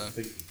and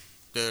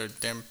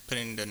them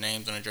putting the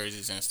names on the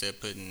jerseys and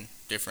instead putting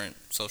different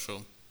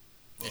social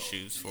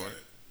issues for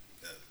it?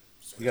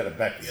 You got it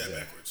backwards. Yeah,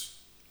 backwards.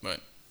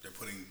 But they're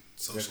putting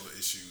social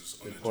issues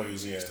on the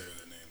jerseys instead of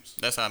their names.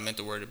 That's how I meant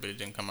to word it, but it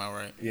didn't come out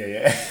right.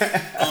 Yeah.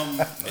 I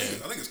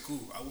think it's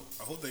cool.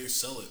 I hope they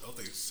sell it. I hope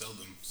they sell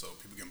them so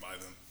people can buy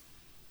them.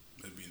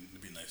 It'd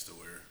be nice to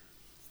wear.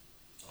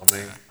 I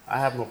mean, I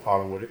have no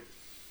problem with it.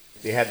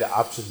 They had the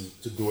option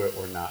to do it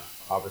or not.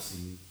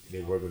 Obviously,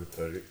 they were going to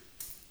put it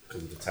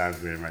because of the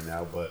times we're in right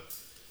now, but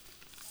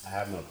I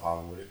have no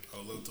problem with it. I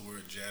would love to wear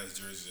a Jazz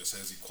jersey that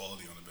says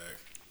equality on the back.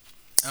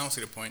 I don't see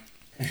the point.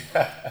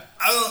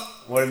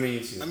 What do you mean?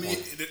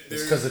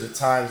 It's because of the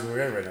times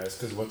we're in right now. It's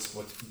because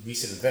what's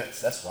recent events.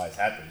 That's why it's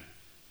happening.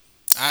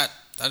 I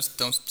just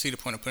don't see the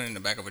point of putting it in the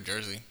back of a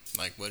jersey,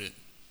 like what it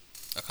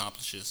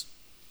accomplishes.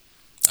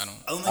 I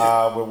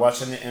don't. We're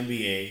watching the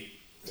NBA.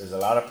 There's a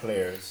lot of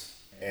players,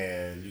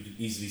 and you can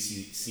easily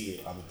see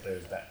it on the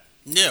players' back.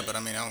 Yeah, but I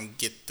mean, I don't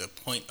get the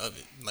point of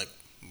it. Like,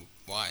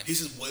 why? He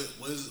says, "What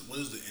is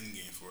the end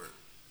game for it?"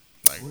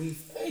 Like, what do you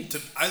think?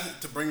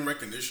 To bring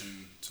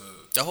recognition to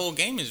the whole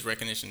game is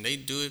recognition. They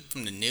do it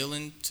from the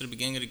kneeling to the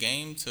beginning of the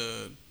game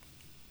to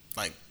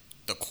like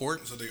the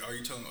court. So are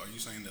you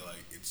saying that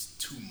like it's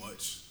too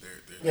much?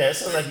 It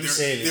sounds like you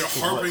saying they're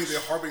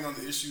harping on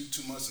the issue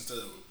too much instead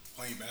of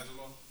playing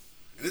basketball.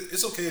 And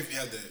it's okay if you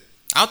have that.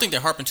 I don't think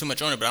they're harping too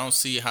much on it, but I don't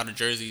see how the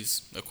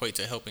jerseys equate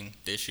to helping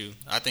the issue.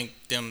 I think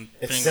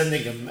it's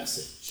sending a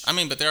message. I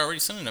mean, but they're already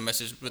sending a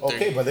message.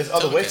 Okay, but there's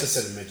other ways to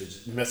send a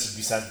message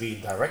besides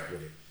being direct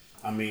with it.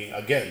 I mean,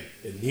 again,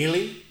 the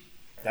kneeling,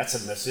 that's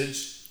a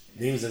message.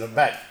 Names in the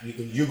back,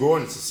 you're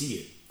going to see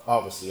it,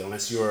 obviously,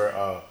 unless you're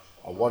a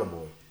water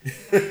boy.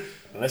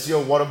 Unless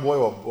you're a water boy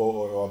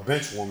or a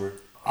bench warmer,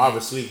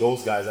 obviously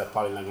those guys are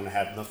probably not going to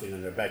have nothing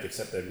on their back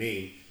except their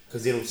name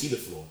because they don't see the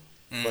floor.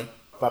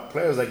 But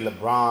players like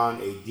LeBron,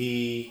 AD,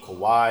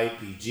 Kawhi,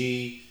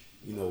 PG,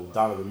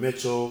 Donovan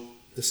Mitchell,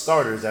 the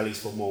starters at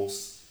least for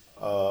most,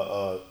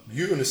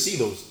 you're going to see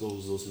those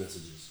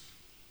messages.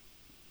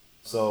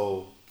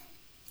 So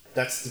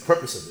that's the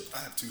purpose of it. I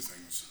have two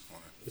things on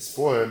it. It's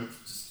for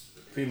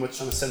pretty much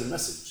trying to send a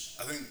message.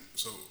 I think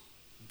so.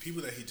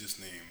 People that he just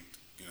named,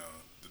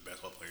 the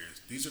basketball players,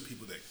 these are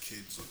people that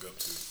kids look up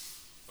to.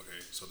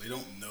 Okay, so they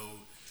don't know.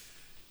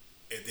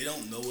 If they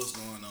don't know what's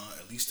going on,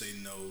 at least they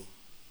know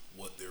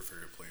what their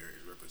favorite player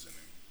is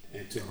representing.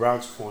 And to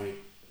Brown's point,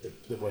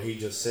 what he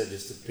just said,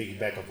 just to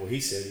piggyback off what he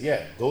said,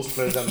 yeah, those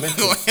players I mentioned.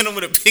 Go hit him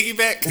with a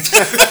piggyback.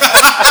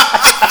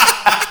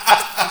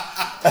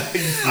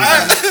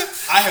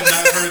 I have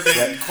not heard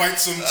that in quite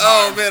some time.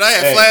 Oh man, I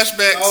had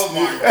flashbacks. Oh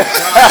my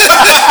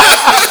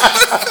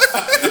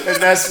god!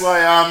 And that's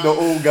why I'm the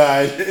old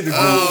guy in the group.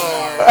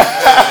 Oh,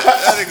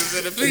 that nigga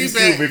said a He's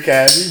piggyback. stupid,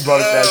 cat. He brought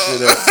that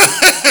shit up.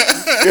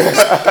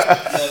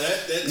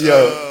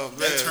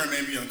 That term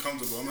made me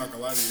uncomfortable. I'm not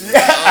gonna lie to you.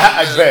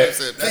 I bet.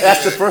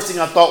 That's the first thing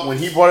I thought when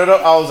he brought it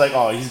up. I was like,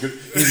 oh, he's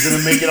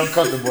gonna make it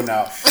uncomfortable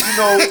now.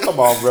 Come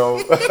on,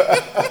 bro.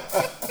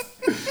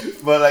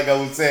 But like I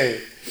would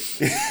say.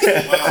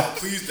 Wow,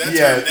 please, that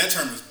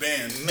term is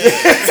banned.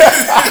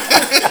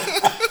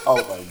 Oh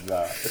my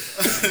god.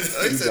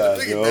 He said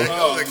the piggyback.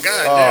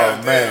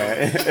 Oh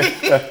man.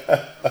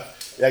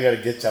 Y'all gotta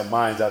get your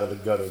minds out of the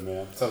gutter,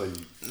 man. I'm telling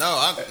you.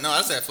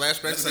 I said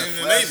flashbacks. That's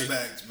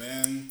flashbacks,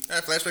 man. I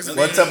had flashbacks.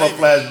 What type of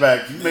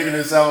flashback? You making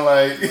it sound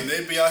like when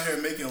they be out here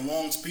making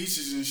long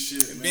speeches and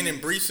shit, man. Being in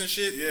briefs and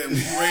shit. Yeah,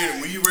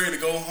 when you ready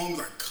to go home,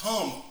 like,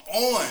 come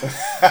on,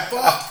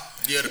 fuck.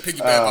 Yeah, to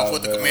piggyback off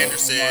what the commander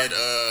said.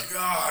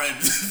 God, I'm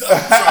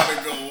trying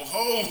to go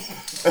home.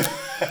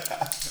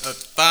 A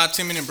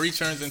 5-10 minute brief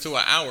turns into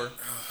an hour.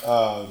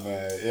 Oh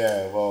man,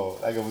 yeah. Well,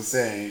 like I was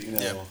saying,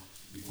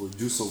 before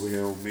Juice over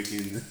here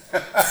making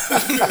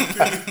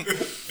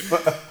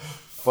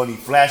funny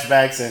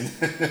flashbacks and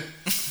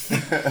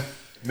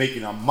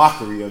making a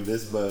mockery of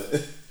this, but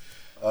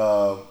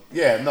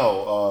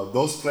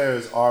those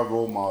players are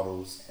role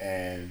models,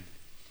 and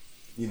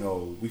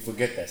we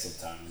forget that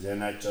sometimes. They're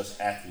not just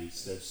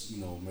athletes. There's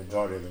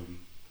majority of them,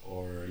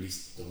 or at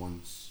least the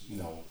ones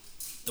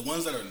the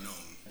ones that are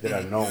known. That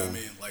are known. You know what I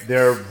mean? Like,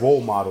 they're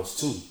role models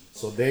too.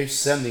 So they're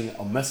sending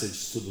a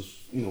message to the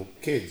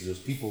kids. There's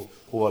people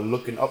who are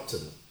looking up to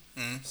them.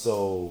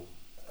 So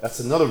that's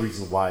another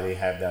reason why they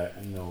have that,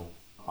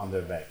 on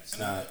their backs.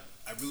 I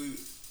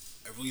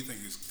really think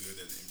it's good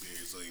that the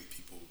NBA is letting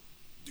people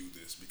do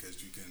this,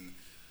 because you can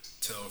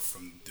tell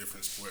from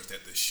different sports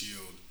that the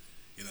shield,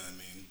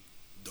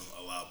 don't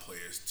allow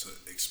players to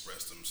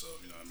express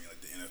themselves.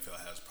 Like the NFL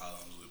has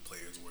problems with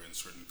players wearing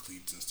certain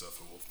cleats and stuff,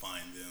 or will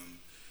fine them.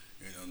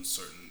 And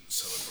certain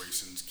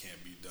celebrations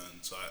can't be done.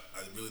 So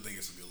I really think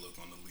it's a good look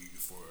on the league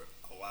for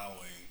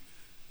allowing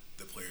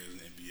the players in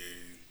the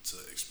NBA to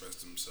express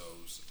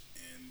themselves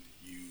and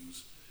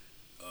use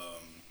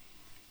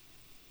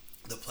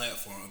the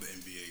platform of the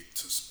NBA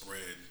to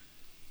spread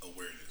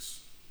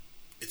awareness.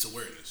 It's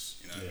awareness.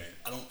 You know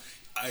what I mean?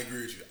 I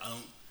agree with you. I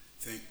don't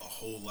think a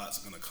whole lot's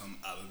gonna come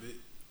out of it,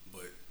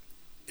 but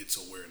it's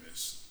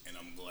awareness, and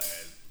I'm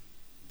glad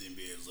the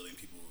NBA is letting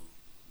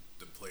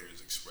the players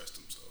express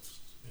themselves.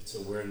 It's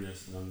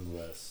awareness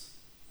nonetheless.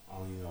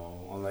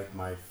 Unlike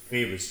my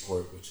favorite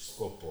sport, which is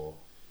football.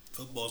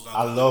 Football's not.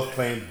 I love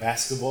playing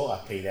basketball. I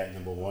play that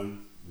number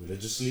one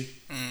religiously.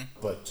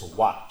 But to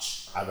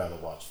watch, I'd rather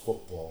watch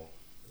football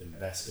than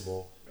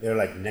basketball. They're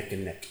like neck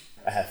and neck.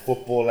 I have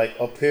football like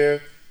up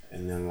here,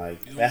 and then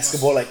like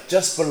basketball like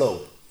just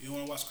below. You don't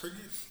want to watch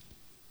cricket?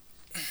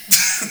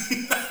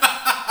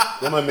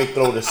 They might make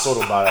throw the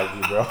soda bottle at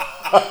you, bro.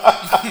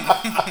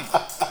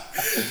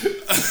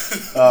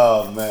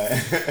 Oh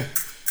man.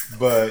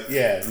 But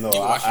yeah, no,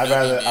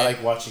 I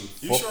like watching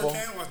football. You sure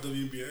can watch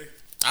WNBA?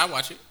 I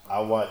watch it. I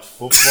watch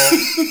football.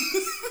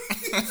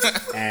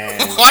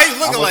 And why you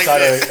looking like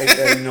that?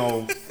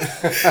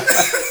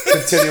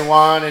 Continue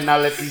on and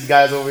not let these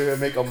guys over here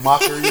make a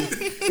mockery.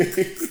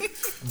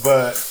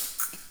 But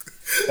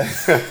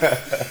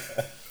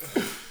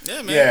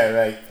yeah, man.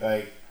 Yeah,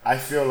 like I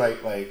feel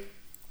like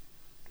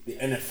the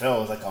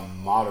NFL is like a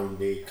modern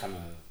day kind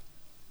of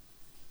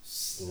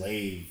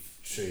slave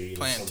trade.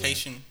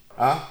 Plantation.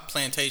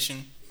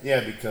 Plantation.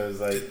 Yeah, because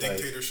the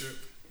dictatorship.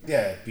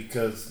 Yeah,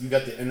 because you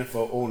got the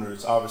NFL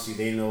owners. Obviously,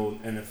 they know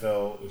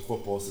NFL and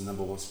football is the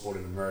number one sport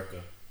in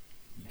America.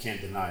 You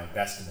can't deny it.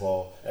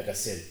 Basketball, like I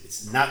said,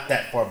 it's not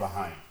that far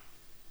behind.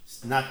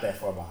 It's not that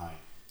far behind.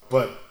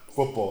 But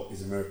football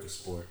is America's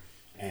sport,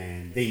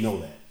 and they know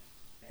that.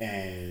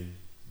 And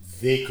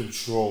they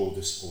control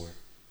the sport.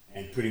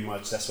 And pretty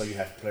much that's why you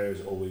have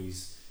players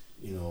always,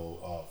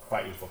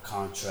 fighting for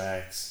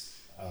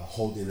contracts,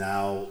 holding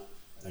out.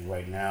 Like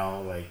right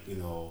now,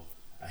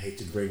 I hate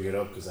to bring it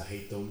up because I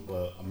hate them,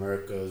 but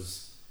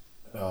America's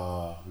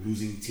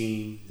losing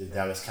team, the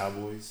Dallas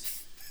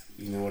Cowboys.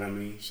 You know what I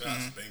mean?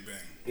 Shots, bang,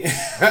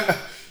 bang.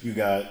 You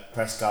got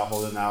Prescott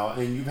holding out,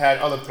 and you've had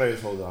other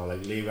players holding out,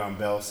 like Le'Veon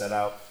Bell set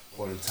out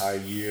for an entire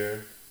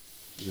year.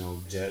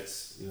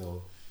 Jets.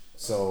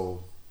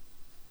 So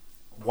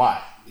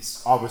why?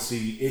 It's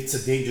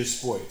a dangerous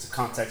sport. It's a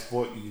contact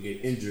sport. You can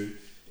get injured.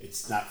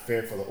 It's not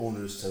fair for the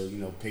owners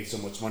to pay so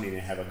much money and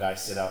have a guy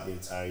sit out the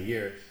entire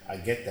year. I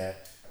get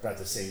that. But at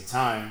the same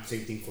time,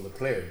 same thing for the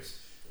players.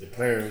 The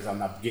players are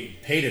not getting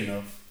paid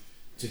enough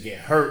to get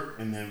hurt,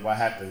 and then what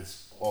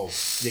happens? Oh,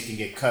 they can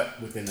get cut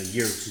within a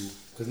year or two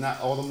because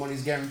not all the money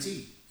is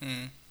guaranteed.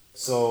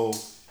 So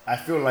I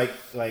feel like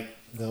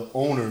the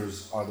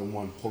owners are the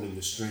one pulling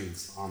the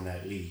strings on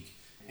that league,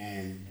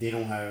 and they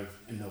don't have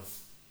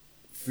enough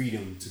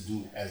freedom to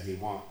do as they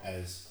want.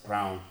 As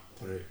Brown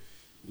put it,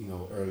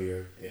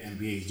 earlier, the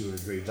NBA is doing a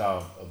great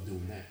job of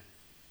doing that.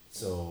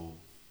 So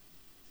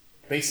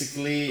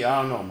basically,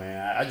 I don't know,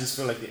 man. I just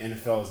feel like the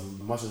NFL, as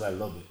much as I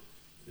love it,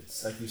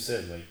 it's like you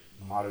said, like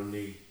modern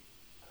day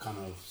kind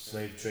of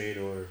slave trade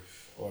or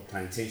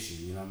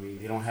plantation. You know what I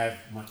mean? They don't have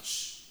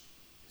much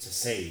to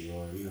say,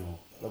 or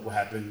look what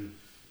happened.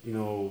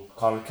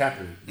 Colin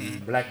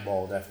Kaepernick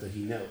blackballed after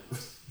he knelt.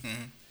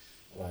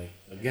 Like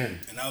again.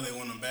 And now they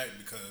want him back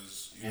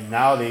because.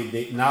 Now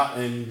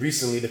and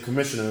recently the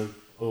commissioner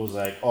was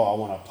like, "Oh, I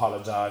want to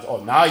apologize."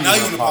 Oh, now you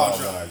want to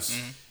apologize.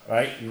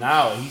 Right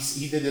now,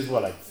 he did this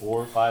 4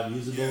 or 5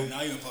 years ago,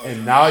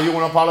 now you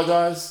want to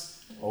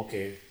apologize?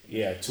 Okay,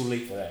 yeah, too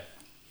late for that.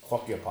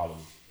 Fuck your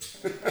apology.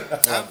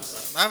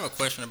 I have a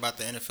question about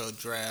the NFL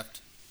draft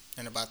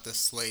and about the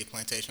slave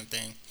plantation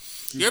thing.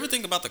 You ever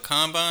think about the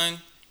combine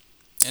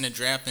and the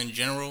draft in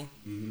general?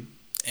 Mm-hmm.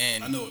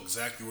 And I know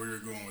exactly where you're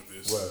going with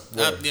this.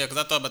 Where? Yeah, because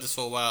I thought about this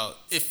for a while.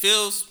 It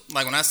feels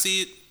like when I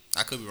see it,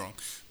 I could be wrong,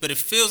 but it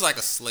feels like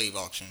a slave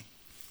auction.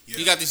 Yeah.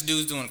 You got these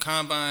dudes doing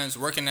combines,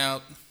 working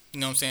out. You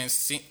know what I'm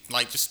saying?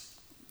 You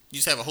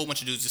just have a whole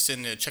bunch of dudes just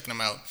sitting there checking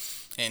them out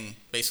and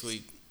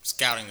basically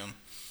scouting them.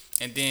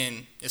 And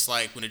then it's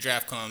like when the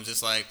draft comes,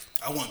 it's like,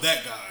 I want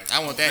that guy. I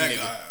want that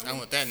nigga. I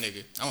want that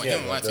nigga. I want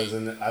him on my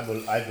team.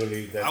 I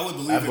believe that.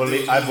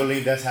 I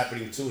believe that's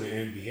happening too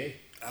in the NBA.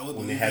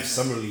 When they have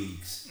summer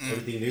leagues,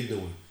 everything they're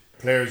doing.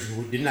 Players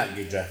who did not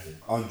get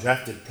drafted,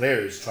 undrafted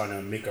players trying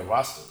to make a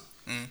roster.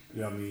 You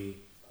know what I mean?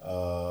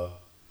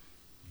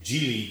 G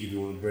League, if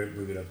you want to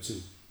bring it up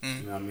too.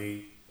 You know what I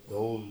mean?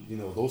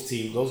 Those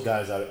teams, those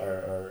guys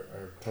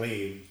are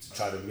playing to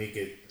try to make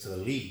it to the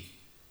league.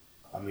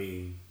 I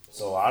mean,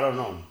 so I don't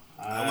know.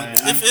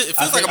 It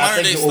feels like a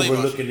modern day slave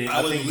auction.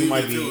 I think you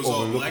might be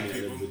overlooking it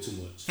a little bit too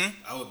much.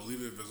 I would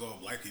believe it if it's all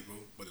black people,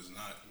 but it's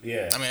not.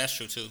 Yeah, I mean that's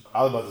true too.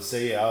 I was about to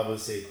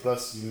say.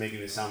 Plus, you're making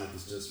it sound like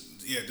it's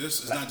just. Yeah,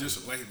 this is not just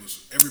for black people.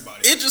 It's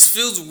everybody. It just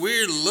feels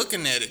weird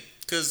looking at it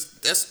because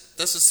that's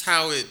just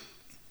how it.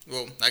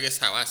 Well, I guess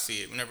how I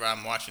see it. Whenever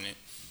I'm watching it,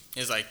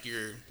 it's like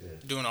you're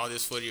doing all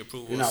this for the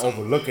approval. You're not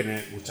overlooking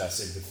it, which I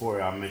said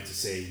before. I meant to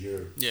say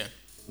you're. Yeah.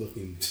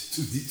 Looking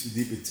too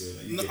deep into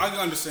it. Like I can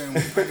understand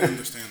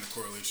the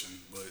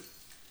correlation, but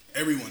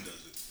everyone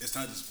does it. It's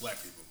not just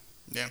black people.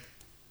 Yeah.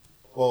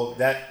 Well,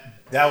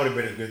 that would have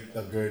been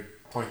a good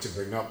point to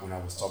bring up when I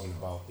was talking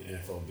about the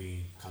NFL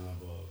being kind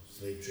of a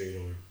slave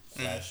trade or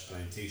 /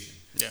 plantation.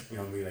 Yeah. You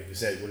know what I mean? Like you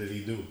said, what did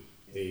he do?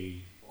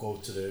 They go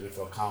to the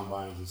NFL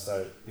combines and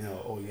start,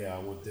 oh yeah, I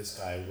want this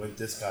guy,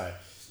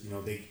 You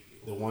know,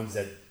 the ones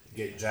that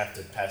get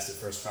drafted past the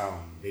first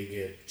round, they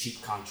get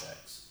cheap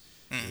contracts.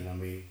 You know what I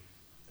mean?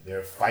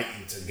 They're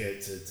fighting to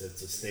get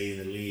to stay in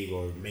the league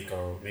or make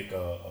a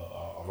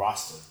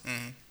roster. You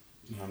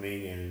know what I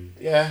mean? And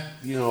yeah,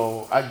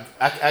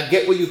 I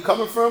get where you're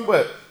coming from,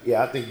 but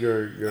yeah, I think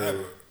you're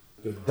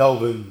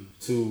delving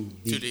too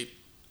deep. Too deep.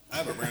 I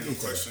have a random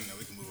question that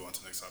we can move on to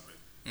the next topic.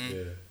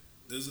 Yeah.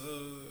 There's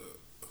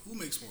who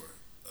makes more,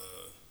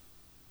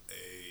 a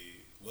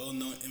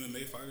well-known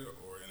MMA fighter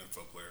or an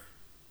NFL player?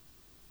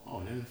 Oh,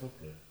 an NFL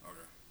player.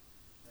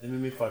 Okay.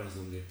 MMA fighters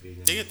don't get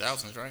paid. They get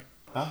thousands, right?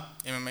 Huh?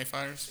 MMA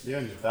fighters? They're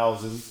in the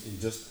thousands,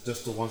 and just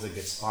the ones that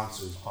get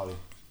sponsors probably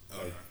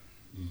Okay.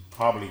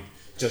 probably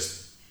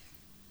just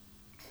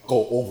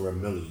go over $1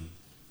 million.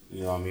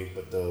 You know what I mean?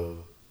 But the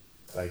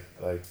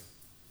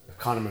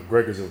Conor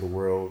McGregor's of the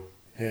world,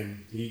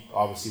 he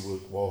obviously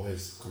with all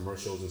his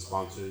commercials and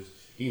sponsors,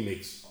 he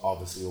makes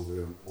obviously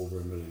over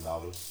 $1 million. You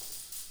know what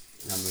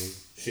I mean?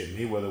 Shit,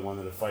 Mayweather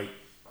wanted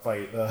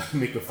to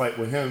make a fight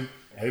with him.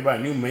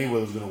 Everybody knew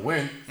Mayweather was gonna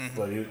win,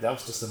 but that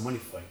was just a money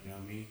fight. You know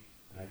what I mean?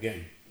 And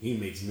again, he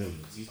makes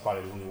millions. He's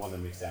probably the only one that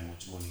makes that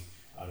much money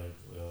out of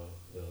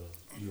the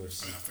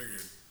UFC. I mean, I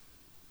figured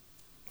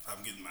if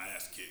I'm getting my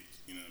ass kicked,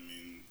 you know what I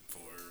mean,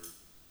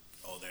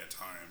 for all that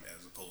time,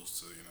 as opposed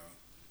to,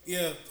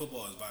 yeah,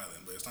 football is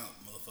violent, but it's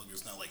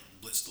not like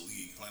blitz the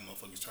league. It's like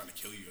motherfuckers trying to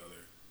kill you out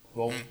there.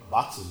 Well,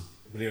 boxing,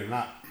 believe it or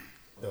not,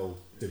 though,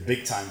 the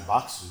big time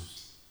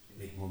boxers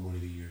make more money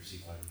than UFC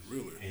fighters.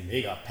 Really? And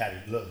they got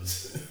padded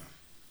gloves. Yeah.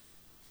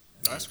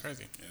 Oh, that's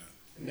crazy.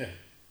 Yeah.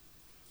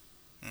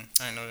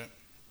 I didn't know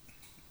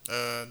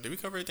that. Did we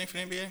cover everything for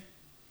the NBA?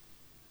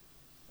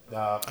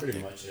 Pretty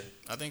much, yeah.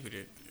 I think we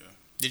did. Yeah.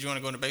 Did you want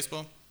to go into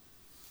baseball?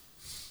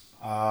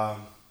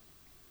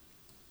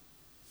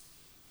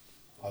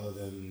 Other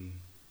than,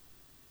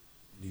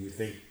 do you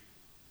think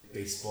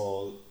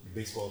baseball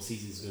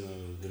season's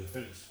gonna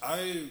finish?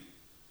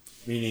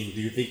 Meaning,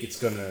 do you think it's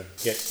gonna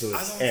get to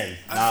its end?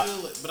 I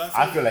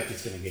feel like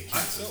it's gonna get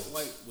canceled. I felt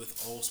like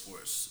with all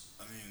sports,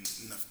 I mean,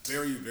 in the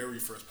very, very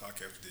first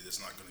podcast we did, it's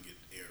not gonna get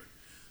aired.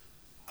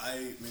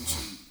 I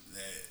mentioned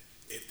that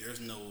if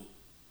there's no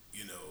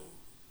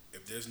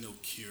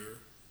cure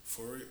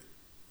for it,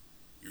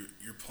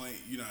 you're playing.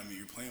 You know what I mean?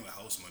 You're playing with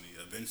house money.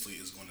 Eventually,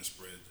 it's going to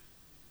spread.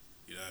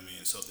 You know what I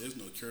mean? So if there's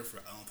no cure for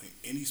it, I don't think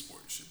any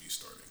sport should be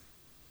starting.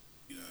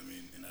 You know what I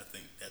mean? And I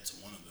think that's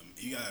one of them.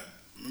 You gotta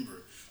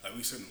remember, like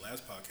we said in the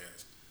last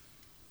podcast,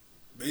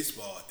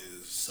 baseball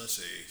is such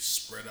a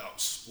spread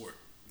out sport.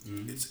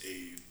 Mm-hmm.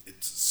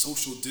 It's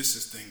social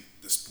distancing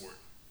the sport.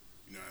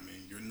 You know what I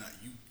mean?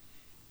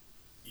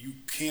 You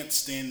can't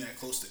stand that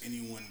close to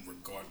anyone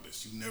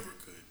regardless. You never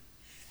could.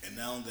 And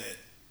now that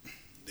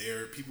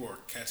people are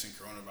catching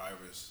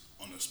coronavirus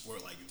on a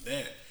sport like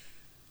that,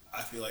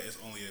 I feel like it's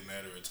only a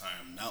matter of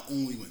time. Not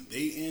only when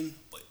they end,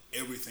 but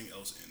everything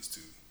else ends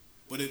too.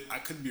 But I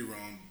could be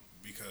wrong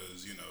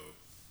because,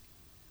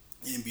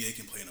 the NBA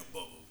can play in a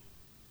bubble.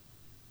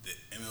 The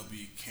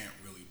MLB can't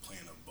really play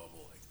in a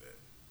bubble like that.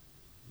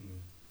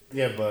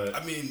 Yeah, but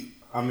I mean,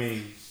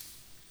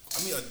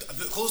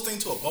 the closest thing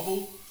to a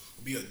bubble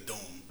would be a dome.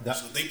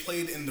 So they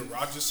played in the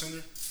Rogers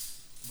Center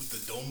with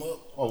the dome up.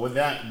 Oh, with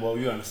that, well,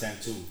 you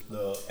understand too.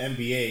 The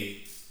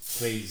NBA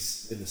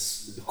plays in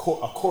the court.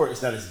 A court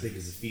is not as big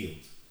as a field,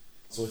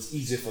 so it's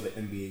easier for the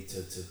NBA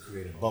to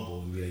create a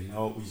bubble and be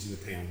like, we usually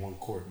play on one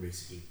court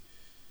basically.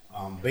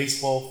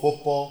 Baseball,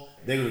 football,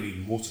 they're gonna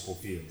need multiple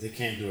fields. They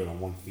can't do it on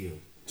one field.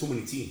 Too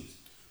many teams.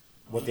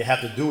 What they have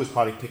to do is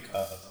probably pick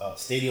a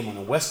stadium on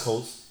the West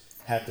Coast,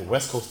 have the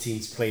West Coast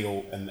teams play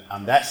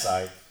on that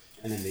side,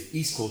 and then the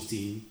East Coast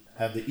team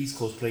have the East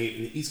Coast play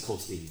in the East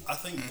Coast stadium. I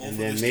think both and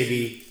then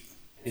maybe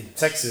in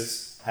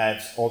Texas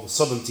have all the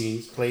southern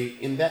teams play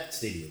in that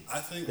stadium. I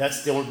think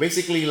that's the one,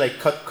 basically like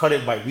cut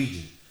it by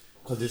region,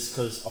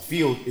 because a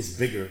field is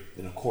bigger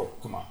than a court.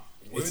 Come on,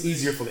 it's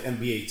easier for the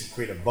NBA to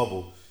create a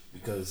bubble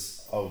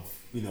because of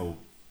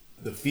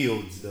the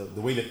fields,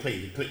 the way they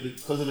play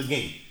because of the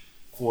game.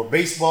 For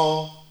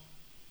baseball,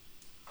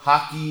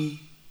 hockey,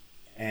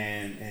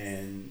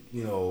 and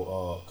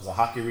because a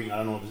hockey ring, I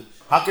don't know,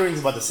 hockey ring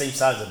is about the same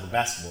size of a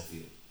basketball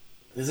field,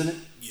 isn't it?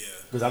 Yeah.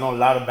 Because I know a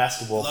lot of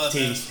basketball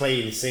teams play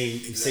in the same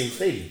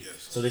stadium.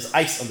 Yes. So there's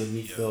ice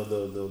underneath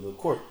the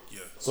court. Yeah.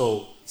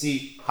 So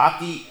see,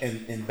 hockey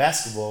and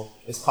basketball,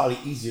 it's probably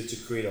easier to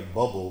create a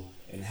bubble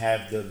and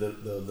have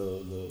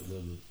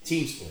the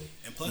teams play.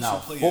 And plus now, you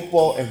play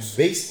football and indoors.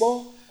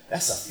 baseball,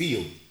 that's a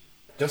field.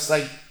 Just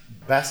like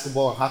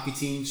basketball and hockey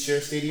teams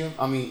share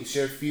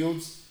share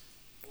fields.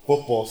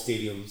 Football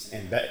stadiums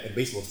and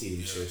baseball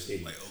stadiums share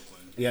stadiums. Like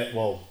Oakland. Yeah,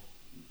 well,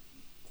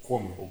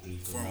 former Oakland.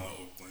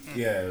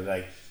 Yeah,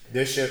 like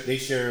they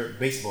share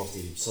baseball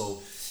stadiums.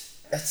 So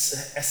that's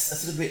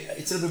a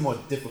little bit more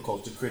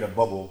difficult to create a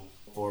bubble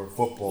for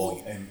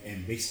football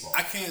and baseball.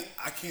 I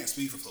can't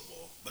speak for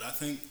football, but I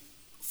think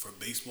for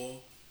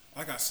baseball,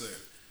 like I said,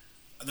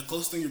 the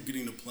closest thing you're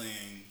getting to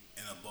playing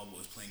in a bubble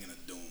is playing in a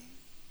dome.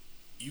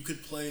 You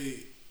could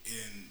play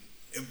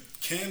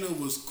if Canada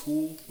was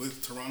cool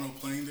with Toronto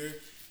playing there,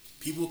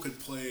 people could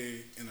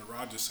play in the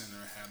Rogers Center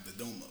and have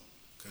the dome up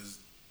because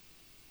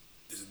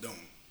it's a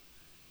dome.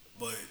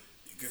 But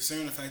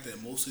considering the fact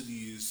that most of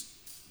these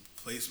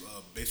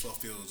baseball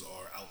fields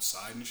are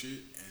outside and shit,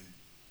 and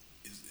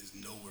is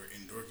nowhere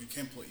indoor, you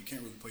can't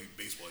really play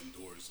baseball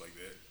indoors like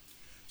that.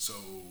 So,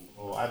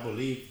 I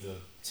believe the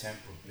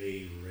Tampa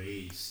Bay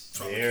Rays,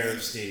 their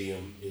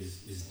stadium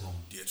is dome.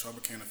 Yeah,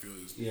 Tropicana Field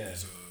is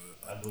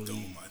a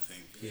dome, I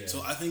think. Yeah.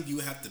 So I think you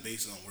have to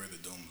base it on where the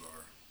domes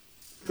are.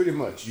 Pretty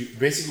much.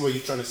 Basically what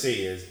you're trying to say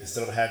is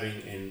instead of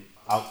having an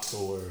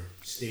outdoor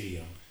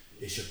stadium,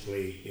 they should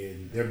play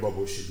in their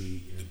bubble should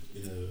be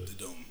in the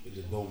dome. In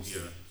the dome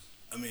stadium.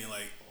 I mean,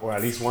 like, or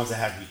at least ones that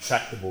have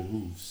retractable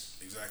roofs.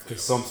 Exactly.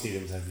 Because some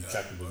stadiums have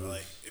retractable roofs.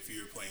 Like if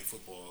you're playing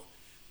football,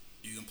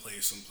 you can play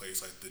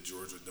someplace like the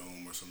Georgia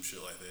Dome or some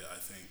shit like that. I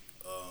think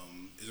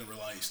isn't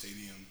Reliant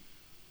Stadium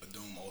a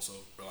dome also?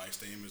 Reliant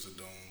Stadium is a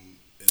dome.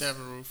 They have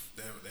a roof.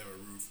 They have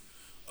a roof.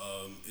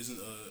 Isn't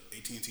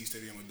AT&T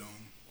Stadium a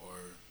dome or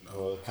no?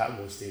 Well,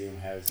 Cowboys Stadium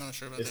has. Not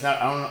sure about it's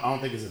that. not. I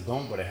don't think it's a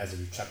dome, but it has a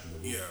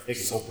retractable roof. Yeah, it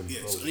can open. And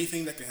close. So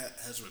anything that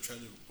has a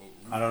retractable roof.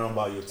 I don't know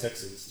about your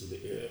Texans.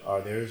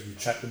 Are theirs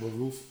retractable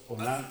roof or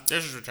not?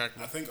 Theirs is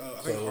retractable. I think.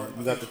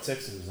 You got the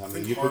Texans. I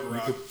mean, Hard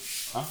Rock.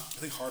 Huh? I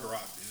think Hard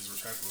Rock is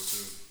retractable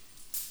too.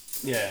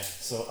 Yeah.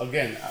 So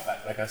again,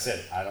 like I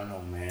said, I don't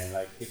know, man.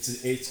 Like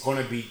it's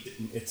gonna be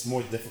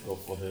more difficult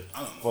for the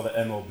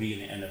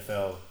MLB and the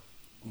NFL,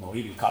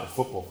 even college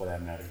football for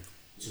that matter,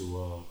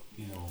 to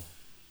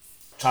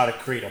try to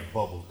create a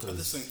bubble. I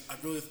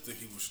really think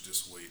people should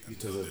just wait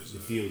because of the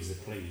fields they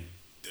play in.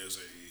 There's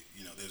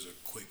a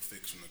quick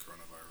fix from the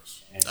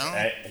coronavirus. And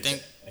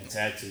to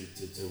add to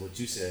what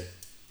you said,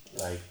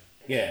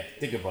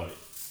 think about it.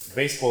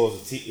 Baseball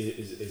is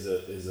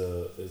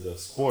a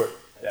sport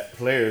that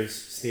players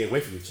stay away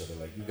from each other.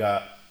 Like you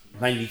got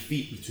 90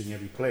 feet between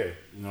every player.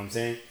 You know what I'm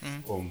saying?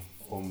 Mm-hmm.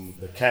 From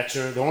the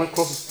catcher, the only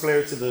closest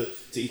player to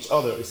each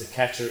other is the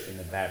catcher and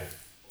the batter.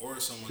 Or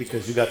someone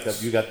because you got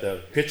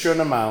the pitcher on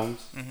the mound,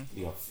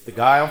 the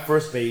guy on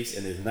first base,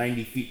 and there's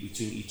 90 feet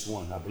between each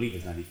one. I believe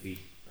it's 90 feet.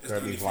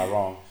 Correct me if I'm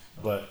wrong,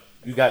 but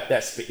you got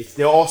that space.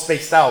 They're all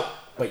spaced out,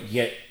 but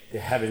yet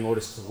they're having all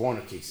this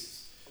corona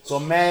cases. So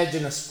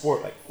imagine a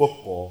sport like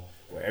football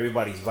where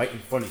everybody's right in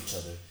front of each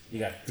other. You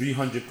got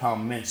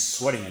 300-pound men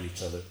sweating at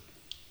each other.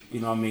 You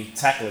know what I mean?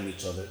 Tackling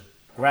each other,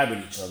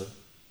 grabbing each other.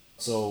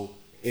 So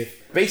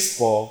if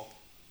baseball,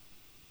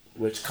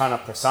 which kind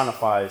of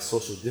personifies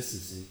social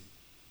distancing,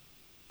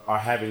 are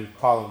having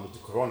problems with the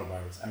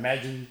coronavirus,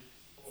 imagine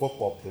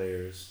football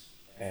players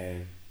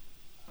and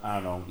I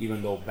don't know,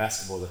 even though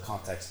basketball is a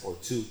contact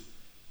sport too,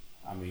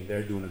 I mean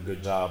they're doing a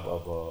good job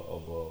of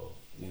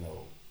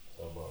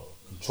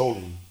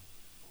controlling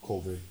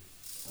COVID,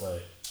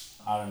 but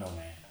I don't know,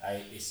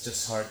 man. It's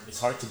just hard. It's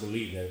hard to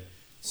believe that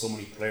so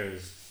many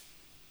players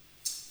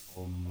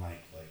from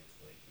like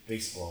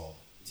baseball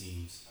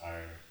teams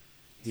are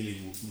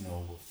dealing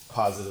with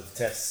positive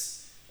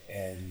tests,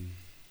 and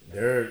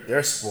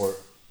their sport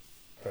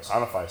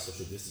personifies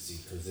social distancing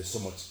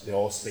because they're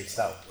all spaced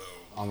out.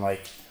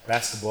 Unlike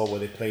basketball where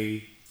they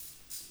play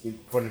in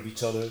front of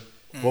each other,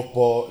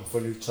 football in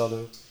front of each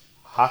other,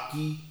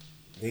 hockey,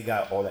 they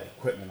got all that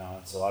equipment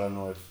on. So I don't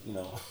know if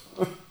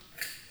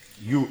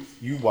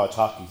you watch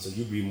hockey, so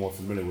you'll be more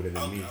familiar with it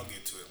than me. I'll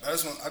get to it.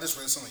 I just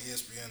read something on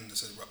ESPN that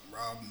said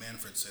Rob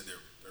Manfred said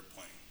they're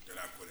playing, they're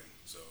not quitting.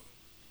 So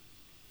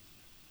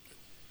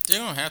they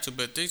don't have to,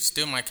 but they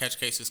still might catch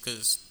cases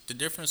because the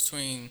difference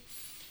between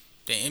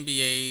the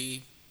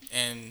NBA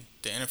and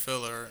the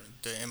NFL or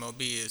the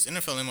MLB is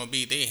NFL and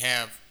MLB, they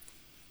have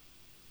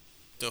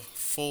the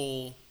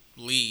full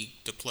league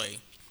to play.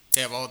 They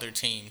have all their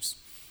teams.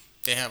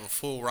 They have a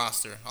full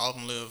roster. All of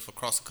them live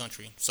across the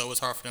country. So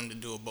it's hard for them to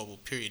do a bubble,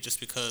 period, just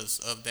because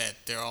of that.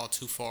 They're all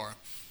too far.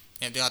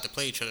 And if they have to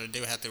play each other, they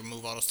would have to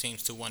move all those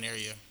teams to one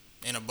area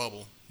in a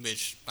bubble,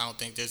 which I don't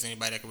think there's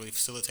anybody that can really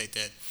facilitate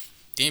that.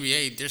 The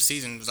NBA, their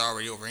season was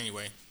already over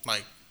anyway.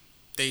 Like,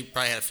 they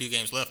probably had a few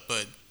games left,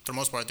 but for the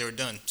most part, they were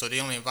done. So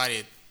they only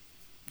invited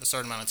a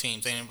certain amount of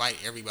teams. They didn't invite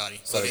everybody.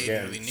 So they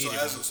didn't really need it.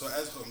 As a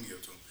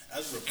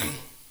reporter,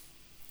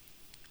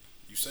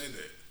 you say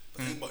that.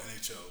 But think about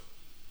NHL.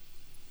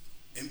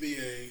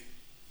 NBA,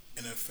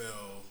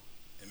 NFL,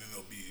 and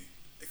MLB,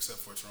 except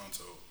for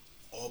Toronto,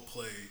 all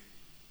play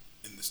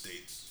in the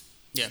States.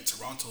 Yeah. And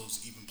Toronto's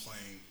even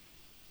playing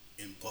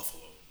in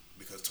Buffalo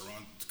because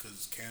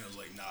Canada's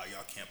like, nah,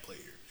 y'all can't play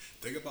here.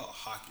 Think about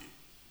hockey.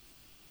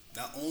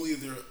 Not only are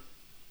there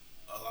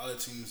a lot of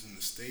teams in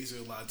the States,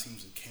 there are a lot of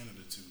teams in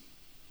Canada too.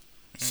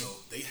 Mm-hmm. So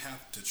they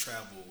have to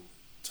travel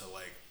to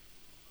like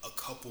a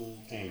couple.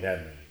 Ain't that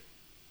many.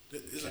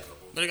 There's a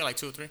couple. They got like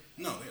 2 or 3.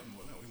 No, they have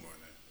more. No, way more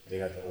than that. They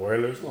got the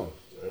Oilers. No,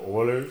 the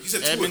Oilers. You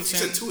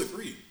said two or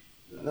three.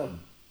 No,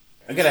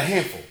 I got a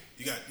handful.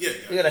 You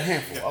got a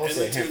handful. I would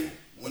say a handful.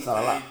 That's not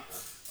a lot.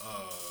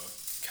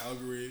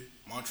 Calgary,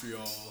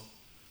 Montreal,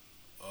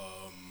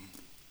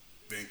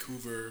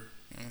 Vancouver,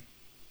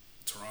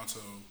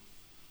 Toronto.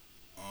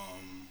 I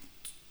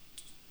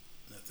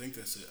think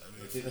that's it. I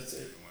think that's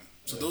it.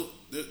 So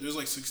there's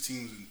like 6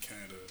 teams in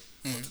Canada,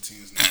 up to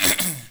teams now,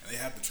 and they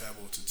have to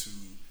travel to 2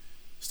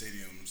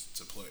 stadiums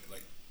to play,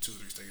 like 2 or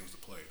 3 stadiums to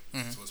play.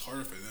 So it's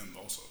harder for them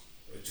also.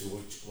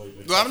 Well,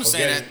 I'm just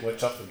saying that.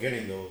 What y'all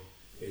forgetting though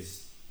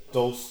is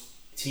those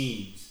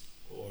teams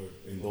or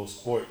in those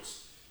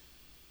sports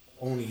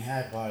only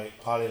have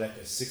probably like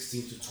a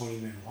 16 to 20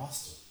 man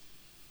roster.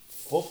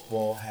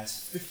 Football has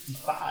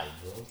 55,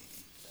 bro.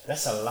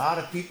 That's a lot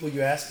of people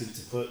you're asking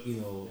to put,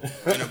 in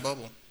a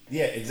bubble.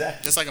 Yeah,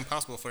 exactly. It's like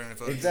impossible for them to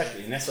vote.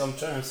 Exactly, and that's what I'm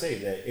trying to say.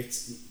 That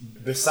it's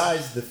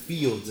besides the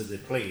fields that they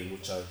play in,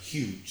 which are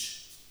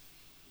huge,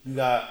 you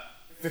got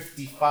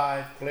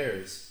 55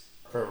 players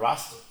per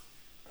roster.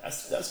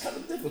 That's kind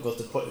of difficult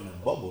to put in a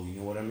bubble. You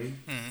know what I mean?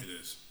 Mm-hmm. It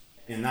is,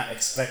 and not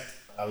expect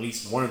at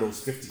least one of those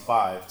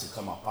 55 to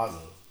come out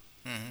positive.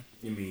 Mm-hmm.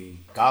 I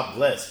mean, God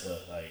bless,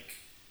 but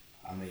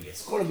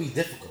it's going to be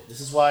difficult. This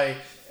is why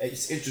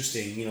it's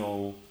interesting.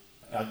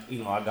 I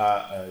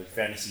got a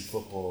fantasy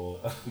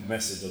football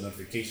message or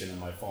notification on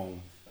my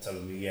phone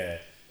telling me,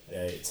 that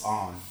it's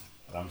on.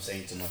 But I'm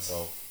saying to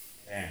myself,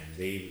 damn,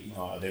 they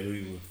will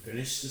even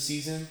finish the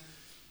season.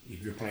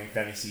 If you're playing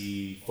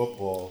fantasy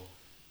football,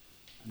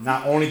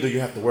 not only do you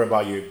have to worry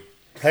about your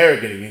player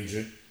getting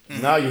injured,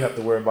 now you have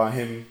to worry about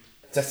him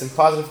testing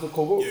positive for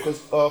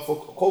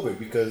COVID.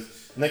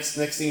 Because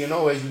next thing you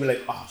know is you'll be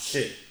like, oh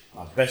shit,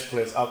 my best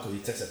player's out because he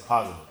tested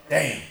positive.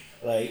 Damn.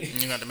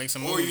 Like, you got to make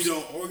some moves. Or you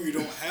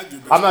don't have your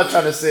best I'm not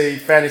trying to say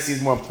fantasy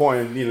is more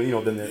important,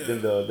 than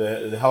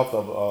the health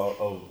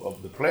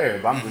of the player,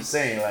 but I'm just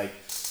saying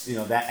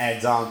that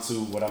adds on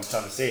to what I'm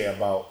trying to say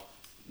about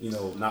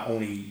not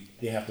only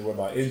they have to worry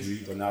about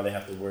injury, but now they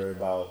have to worry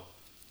about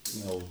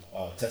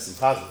testing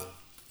positive.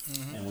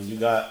 Mm-hmm. And when you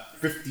got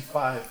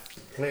 55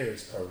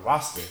 players per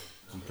roster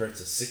compared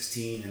to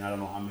 16, and I don't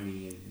know how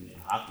many in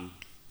hockey.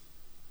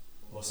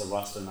 What's the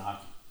roster in the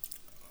hockey?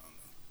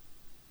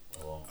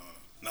 Oh.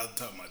 Not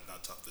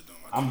tough to do.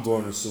 I'm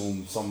going to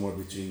assume somewhere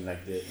between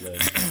like the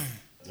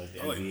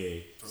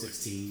NBA,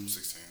 16.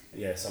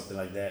 Yeah, something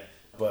like that.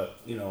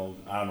 But I don't know,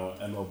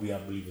 MLB I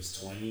believe is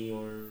 20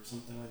 or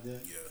something like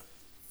that. Yeah.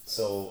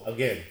 So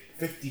again,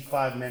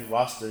 55 man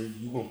roster.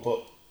 You gonna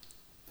put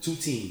 2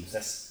 teams.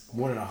 That's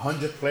more than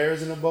 100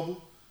 players in a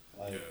bubble.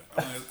 I don't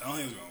think it's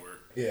gonna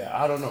work. Yeah,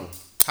 I don't know.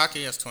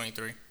 Hockey has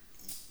 23.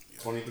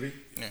 23.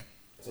 Yeah.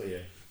 So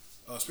yeah.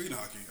 Speaking of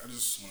hockey, I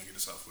just want to get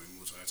this out before we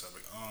move to the next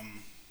topic.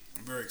 I'm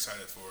very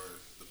excited for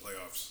the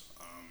playoffs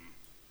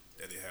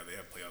that they have. They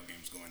have playoff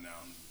games going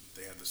now.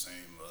 They have the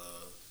same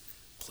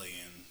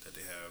play-in that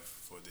they have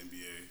for the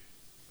NBA.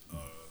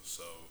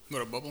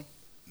 What, a bubble?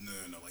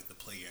 No, like the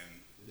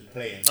play-in. The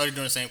play-in. Oh, they're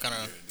doing the same kind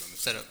of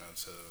setup.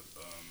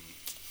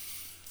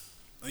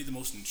 I think the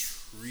most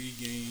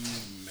intriguing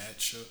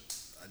matchup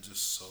I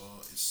just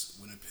saw is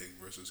Winnipeg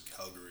versus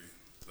Calgary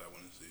that I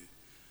want to see.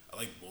 I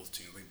like both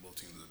teams. I think both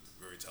teams are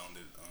very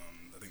talented.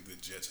 I think the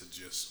Jets had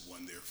just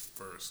won their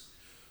first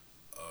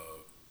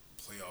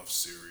playoff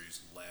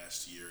series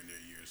last year in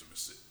their years of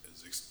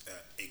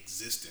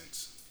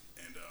existence,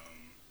 and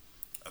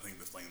I think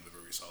the Flames are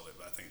very solid.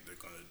 But I think they're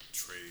going to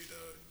trade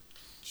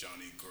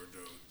Johnny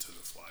Gaudreau to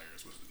the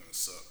Flyers, which is going to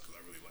suck because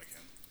I really like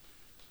him.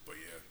 But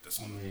yeah, I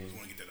just want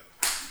to get that out.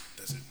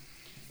 That's it.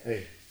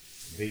 Hey,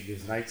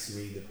 Vegas Knights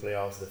made the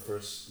playoffs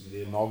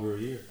the inaugural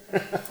year.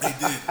 They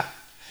did.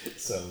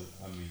 So,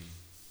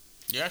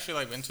 You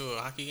actually been to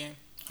a hockey game?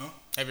 Huh?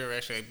 Have you ever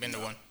actually been to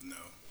one? No,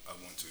 I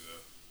want to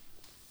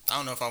though. I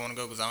don't know if I want to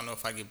go because I don't know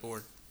if I get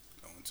bored.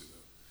 I want to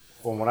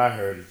though. From what I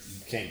heard,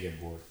 you can't get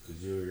bored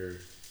because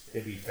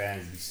there be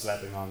fans be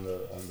slapping on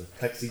the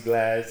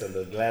plexiglass and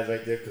the glass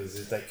right there because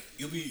it's like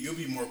you'll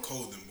be more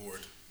cold than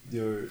bored.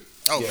 Man,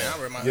 I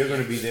remind you're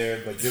gonna be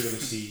there, but you're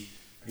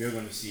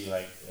gonna see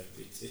like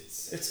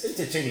it's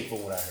entertaining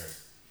from what I heard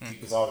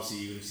because obviously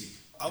you're gonna see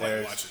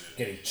players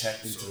getting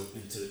checked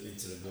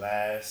into the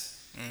glass.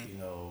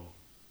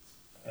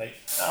 Like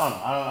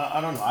I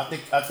don't know. I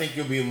think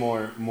you'll be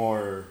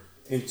more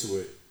into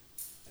it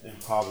than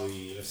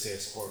probably, let's say, a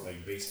sport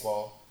like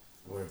baseball,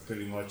 where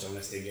pretty much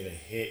unless they get a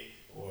hit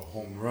or a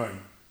home run,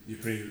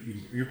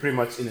 you're pretty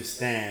much in the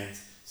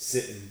stands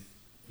sitting,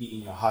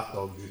 eating your hot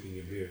dog, drinking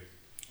your beer.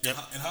 Yeah,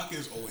 and hockey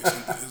is always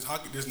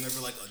hockey. There's never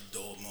like a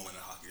dull moment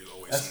in hockey. There's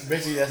always that's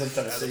basically what I'm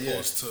trying to say. As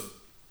opposed to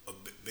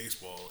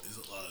baseball, there's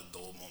a lot of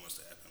dull moments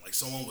that happen Like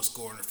someone would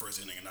score in the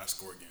first inning and not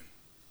score again,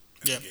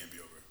 and the game be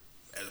over.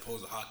 As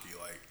opposed to hockey,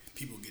 like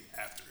people get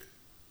after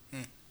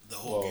it the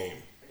whole game.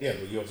 Yeah,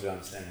 but you also gotta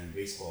understand in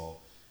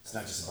baseball, it's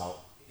not just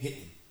about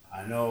hitting.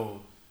 I know,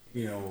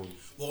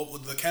 Well,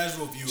 the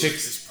casual viewer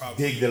is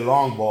probably dig the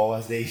long ball,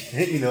 as they,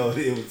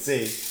 they would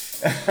say,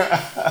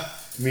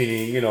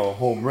 meaning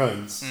home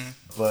runs.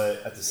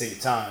 But at the same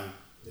time,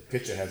 the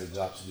pitcher has a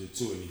job to do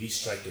too, and if he's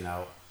striking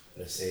out,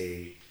 let's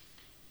say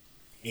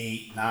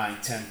 8, 9,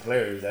 10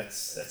 players, that's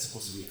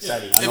supposed to be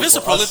exciting. If it's a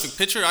prolific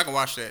pitcher, I can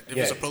watch that. If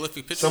it's a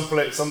prolific pitcher, some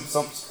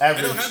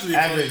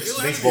average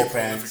baseball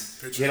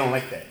fans, they don't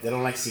like that. They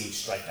don't like seeing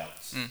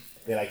strikeouts.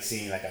 They like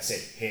seeing, like I said,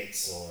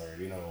 hits or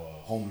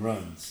home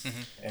runs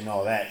and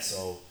all that.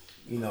 So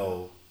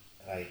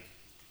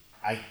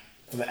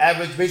from the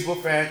average baseball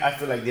fan, I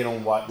feel like they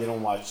don't watch. They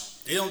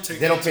don't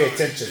pay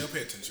attention.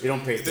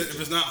 If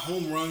it's not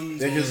home runs,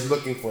 they're just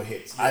looking for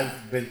hits. Yeah.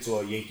 I've been to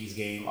a Yankees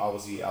game,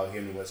 obviously out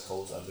here in the West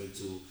Coast. I've been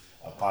to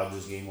a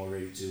Padres game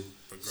already too.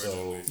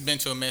 So been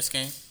to a Mets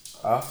game?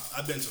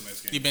 I've been to a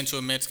Mets game. You been to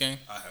a Mets game?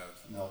 I have.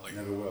 No,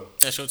 never will.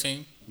 That's your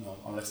team? No,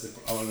 unless they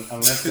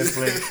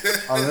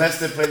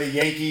play the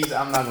Yankees,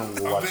 I'm not gonna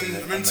go watch them.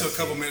 I've been to a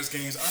couple Mets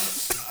games. I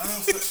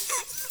don't.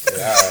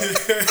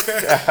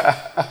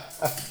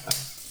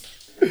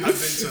 I've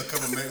been to a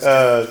couple Mets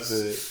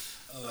games.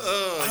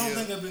 I don't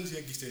think I've been to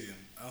Yankee Stadium.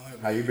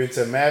 Have you been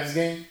to a Mavs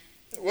game?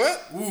 What?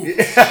 Ooh.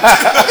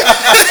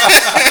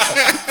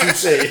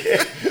 Touché.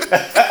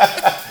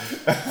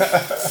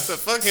 The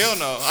fuck, hell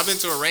no. I've been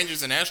to a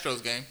Rangers and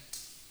Astros game.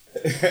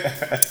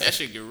 That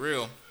shit get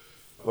real.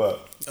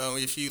 What?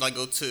 If you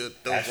go to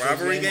those Astros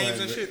rivalry game games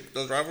and shit,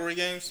 those rivalry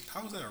games.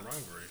 How is that a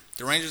rivalry?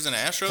 The Rangers and the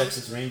Astros.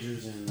 Texas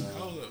Rangers and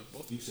how is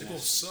that? They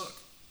both suck.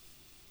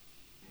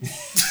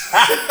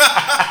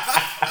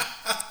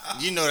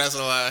 You know that's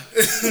a lie.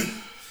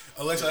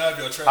 Alexa, I have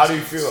your trash.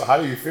 How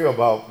do you feel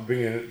about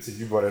bringing it? Since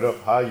you brought it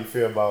up, how do you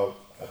feel about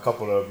a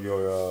couple of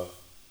your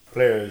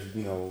players,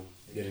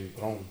 getting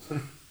thrown?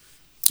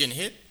 Getting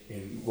hit?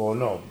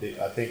 No.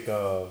 I think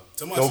Joe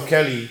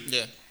Kelly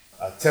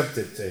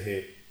attempted to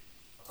hit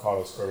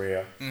Carlos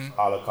Correa,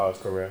 Carlos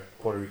Correa,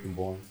 Puerto Rican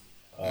born.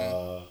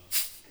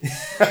 Is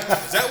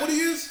that what he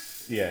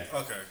is? Yeah.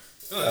 Okay.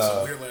 That's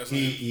a weird last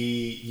name.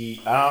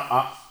 He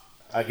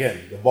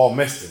again, the ball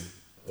missed him,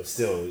 but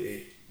still,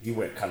 he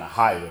went kind of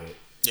high with it.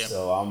 Yeah.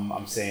 So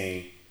I'm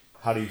saying,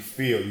 how do you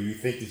feel? Do you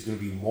think there's going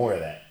to be more of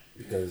that?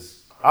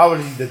 Because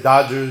obviously the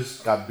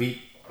Dodgers got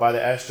beat by the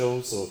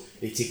Astros, so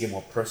they take it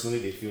more personally.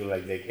 They feel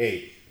like,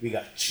 hey, we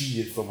got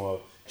cheated from a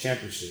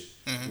championship.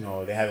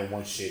 They haven't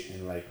won shit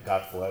in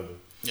God forever.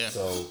 Yeah.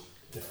 So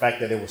the fact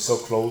that they were so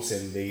close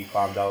and they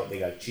found out they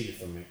got cheated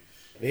from it,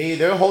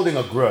 they're holding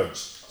a grudge.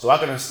 So I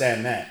can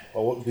understand that.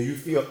 But do you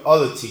feel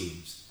other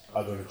teams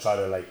are going to try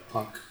to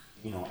punk,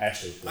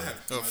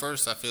 Astros?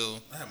 First, I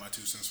feel I have my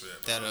 2 cents for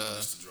that. That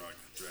just to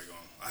drag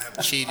on. I have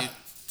cheated.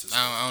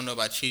 I don't know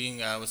about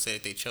cheating. I would say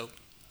that they choked.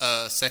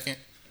 Second.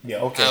 Yeah,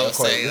 okay. I would Of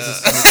course. say, This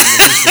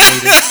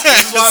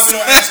is why we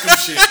don't ask him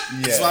shit.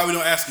 Yeah. That's why we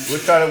don't ask him shit.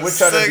 We're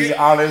trying to be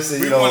honest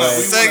and we want a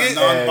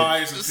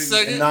non-biased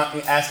opinion. And not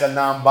ask a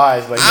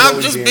non-biased, but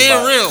I'm just being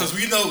real. Because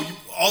we know,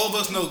 all of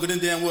us know good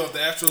and damn well if the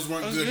Astros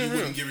weren't good, you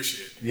wouldn't give a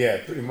shit. Yeah,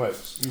 pretty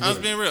much. I was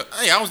being real.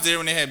 Hey, I was there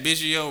when they had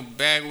Biggio,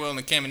 Bagwell,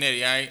 and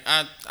Caminetti.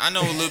 I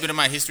know a little bit of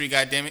my history,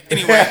 goddammit.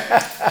 Anyway,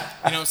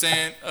 you know what I'm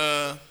saying?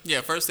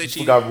 First they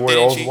cheated. Forgot Roy they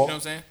didn't Oswalt? cheat, you know what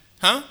I'm saying?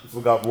 Huh? You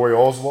forgot Roy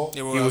Oswalt?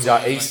 Yeah, Roy he was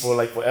Oswalt your ace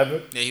for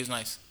forever. Yeah, he was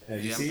nice. Yeah,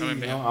 you Yeah, see, I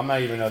remember him. I'm not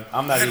even a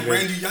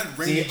Randy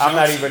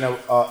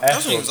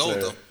Astros old,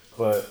 player, though.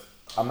 but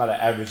I'm not an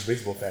average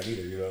baseball fan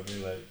either. You know what I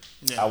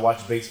mean? I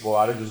watch baseball.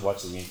 I don't just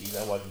watch the Yankees.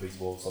 I watch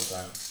baseball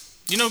sometimes.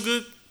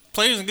 Good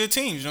players and good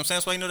teams. You know what I'm saying?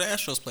 That's why you know the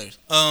Astros players.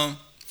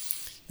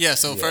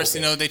 First,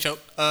 they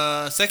choked.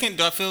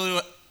 Second,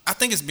 I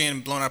think it's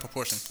being blown out of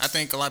proportion. I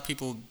think a lot of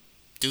people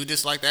do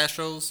dislike the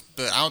Astros,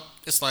 but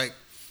it's like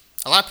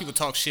a lot of people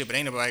talk shit, but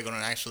ain't nobody going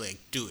to actually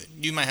do it.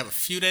 You might have a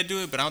few that do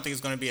it, but I don't think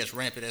it's going to be as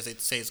rampant as they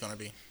say it's going to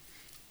be.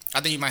 I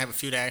think you might have a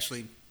few that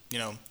actually,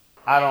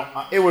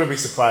 It wouldn't be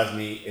surprised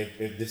me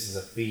if this is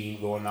a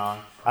theme going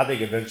on. I think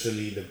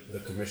eventually the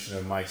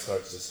commissioner might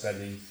start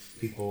suspending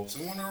people.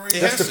 Someone already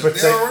just to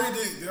protect.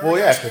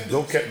 Because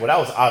Joe Kelly. Well, that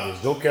was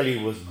obvious. Joe Kelly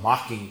was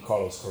mocking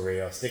Carlos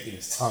Correa, sticking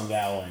his tongue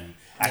out and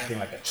acting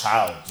like a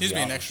child. He's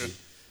being extra.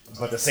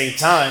 But at the same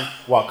time,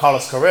 while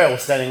Carlos Correa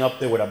was standing up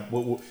there with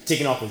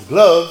taking off his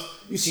gloves,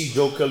 you see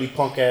Joe Kelly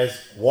punk ass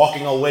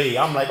walking away.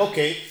 I'm like,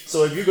 okay,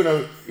 so if you're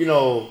gonna,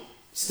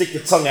 stick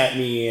your tongue at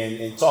me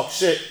and talk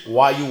shit,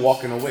 why are you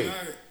walking away?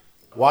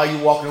 Why are you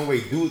walking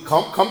away? Dude,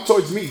 come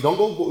towards me. Don't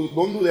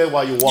do that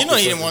while you're walking.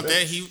 He didn't want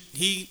that.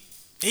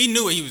 He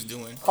knew what he was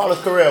doing. Carlos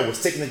Correa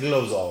was taking the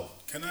gloves off.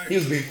 He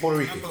was being Puerto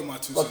Rican.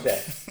 Fuck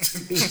that.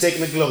 He was taking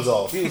the gloves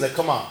off. He was like,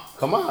 come on.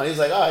 He was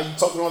like, all right, you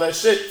talking all that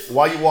shit.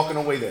 Why are you walking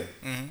away there?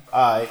 Mm-hmm.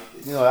 All right.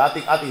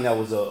 I think that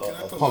was a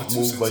punk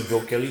move by Joe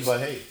Kelly, but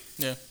hey.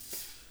 Yeah.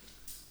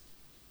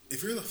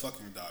 If you're the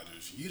fucking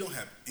Dodgers, you don't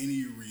have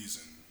any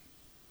reason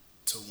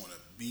to want to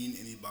bean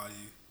anybody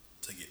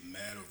to get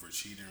mad over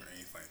cheating or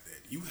anything like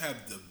that. You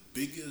have the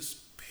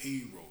biggest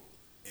payroll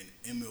in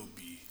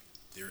MLB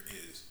there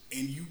is,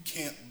 and you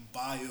can't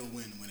buy a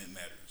win when it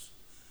matters.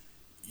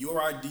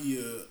 Your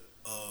idea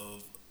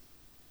of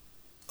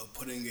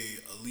putting a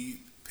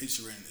elite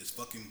pitcher in is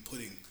fucking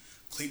putting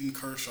Clayton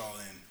Kershaw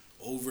in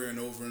over and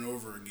over and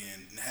over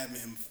again and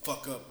having him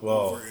fuck up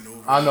over and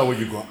over. I know where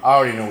you're going. I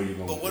already know where you're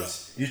going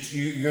with this.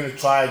 You're gonna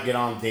try to get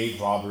on Dave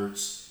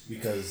Roberts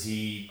because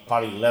he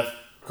probably left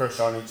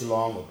Kershaw in too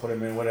long or put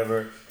him in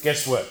whatever.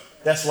 Guess what?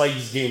 That's why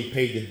he's getting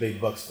paid the big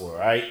bucks for,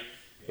 right?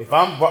 If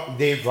I'm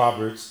Dave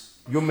Roberts,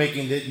 you're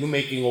making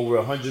over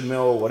 $100 million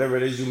or whatever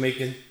it is you're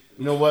making.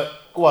 You know what?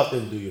 Go out there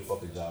and do your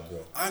fucking job, bro.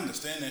 I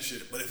understand that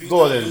shit, but if he's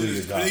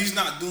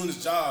not doing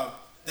his job,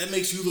 that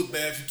makes you look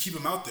bad if you keep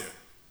him out there.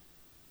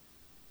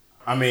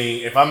 I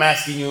mean, if I'm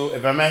asking you,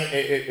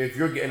 if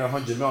you're getting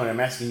 $100 million, I'm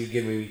asking you to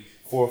give me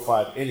 4 or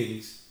 5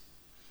 innings.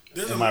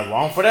 Am I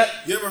wrong for that?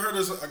 You ever heard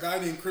of a guy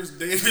named Chris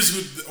Davis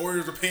who the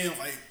Orioles are paying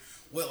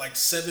like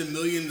 $7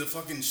 million to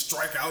fucking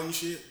strike out and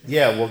shit?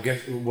 Yeah. Well,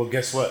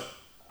 guess what?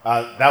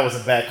 That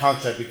was a bad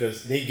contract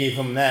because they gave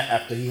him that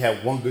after he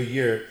had one good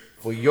year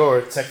for your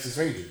Texas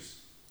Rangers.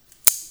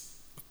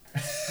 He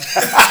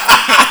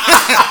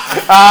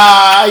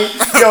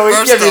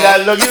gave me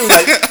that look. He was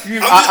like,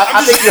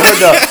 I think you heard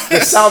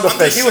the sound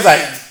effect. He was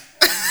like,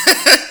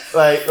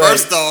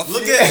 first off,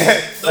 look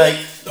at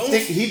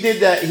he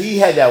did that. He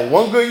had that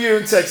one good year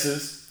in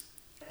Texas,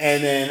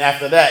 and then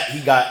after that, he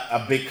got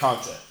a big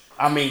contract.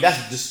 I mean,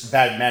 that's just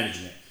bad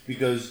management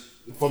because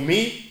for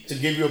me to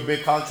give you a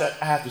big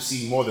contract, I have to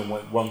see more than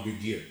one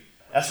good year.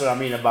 That's what I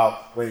mean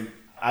about when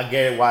I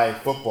get why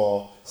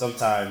football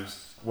sometimes.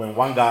 When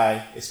one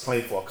guy is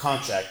playing for a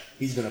contract,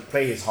 he's going to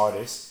play his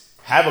hardest,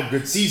 have a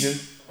good season,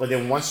 but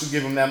then once you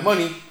give him that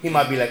money, he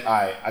might be like, all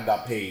right, I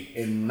got paid,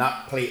 and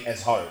not play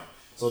as hard.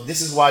 So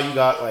this is why you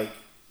got, like,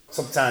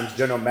 sometimes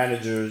general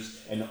managers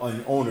and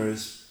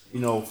owners,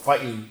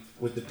 fighting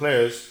with the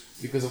players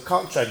because of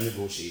contract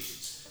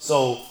negotiations.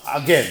 So,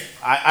 again,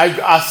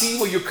 I see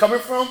where you're coming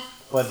from,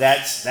 but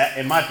that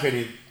in my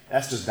opinion,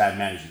 that's just bad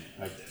management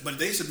right there. But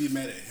they should be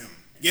mad at him.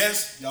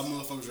 Yes, y'all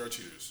motherfuckers are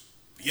cheaters.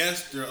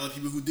 Yes, there are other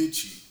people who did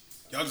cheat.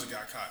 Y'all just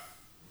got caught.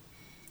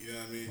 You know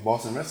what I mean?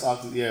 Boston Red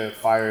Sox,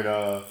 fired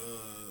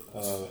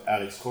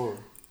Alex Cora.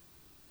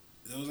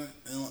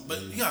 But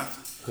yeah,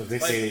 because they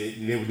say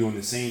they were doing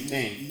the same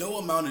thing. No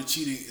amount of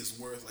cheating is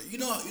worth you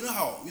know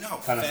how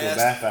kind of feel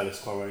bad for Alex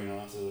Cora,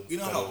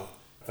 how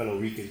fellow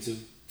Rican too.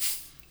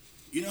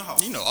 You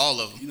know all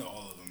of them. You know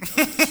all of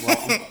them.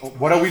 Well,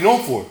 what are we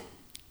known for?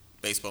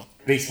 Baseball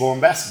and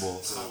basketball.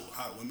 So.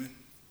 Hot women.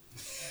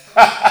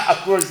 Of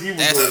course, he was.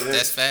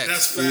 That's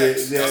facts.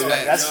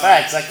 That's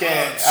facts. I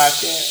can't.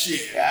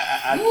 Shit.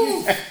 I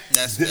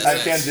can't. I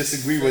can't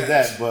disagree with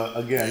that. But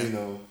again,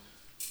 you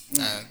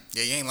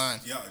ain't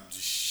lying. Y'all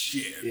just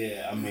shit.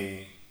 Yeah, I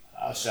mean,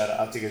 I'll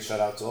take a shout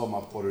out to all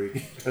my Puerto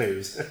Rican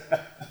players.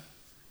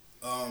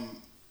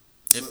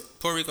 If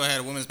Puerto Rico had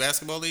a women's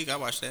basketball league, I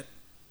watched that.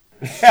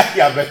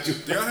 Yeah, I bet you.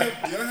 Do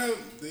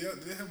they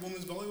have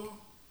women's volleyball?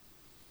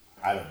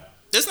 I don't know.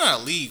 There's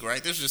not a league,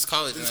 right? There's just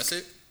college, and that's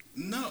it.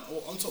 No,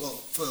 I'm talking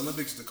about for the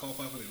Olympics to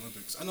qualify for the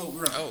Olympics. I know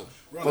we're on.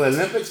 For the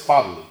Olympics,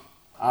 probably.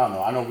 I don't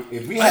know. I know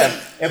if we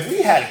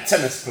had a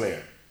tennis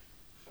player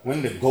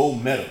win the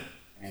gold medal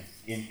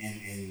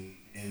in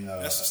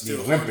the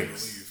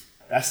Olympics,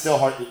 that's still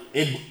hard.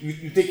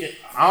 You think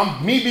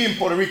me being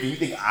Puerto Rican? You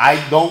think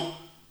I don't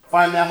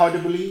find that hard to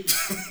believe?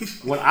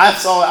 When I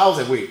saw it, I was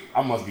like, wait,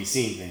 I must be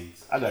seeing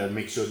things. I gotta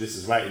make sure this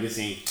is right. And this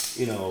ain't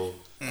a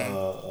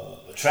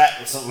trap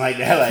or something like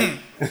that. Like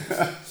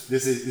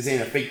this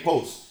ain't a fake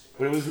post.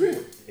 But it was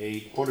real.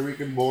 A Puerto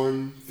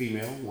Rican-born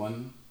female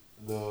won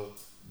the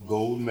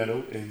gold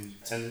medal in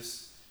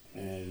tennis,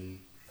 and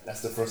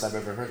that's the first I've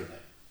ever heard of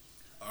that.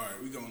 All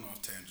right, we're going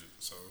off tangent.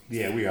 So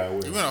yeah, we are.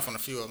 We went off on a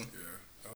few of them. Yeah.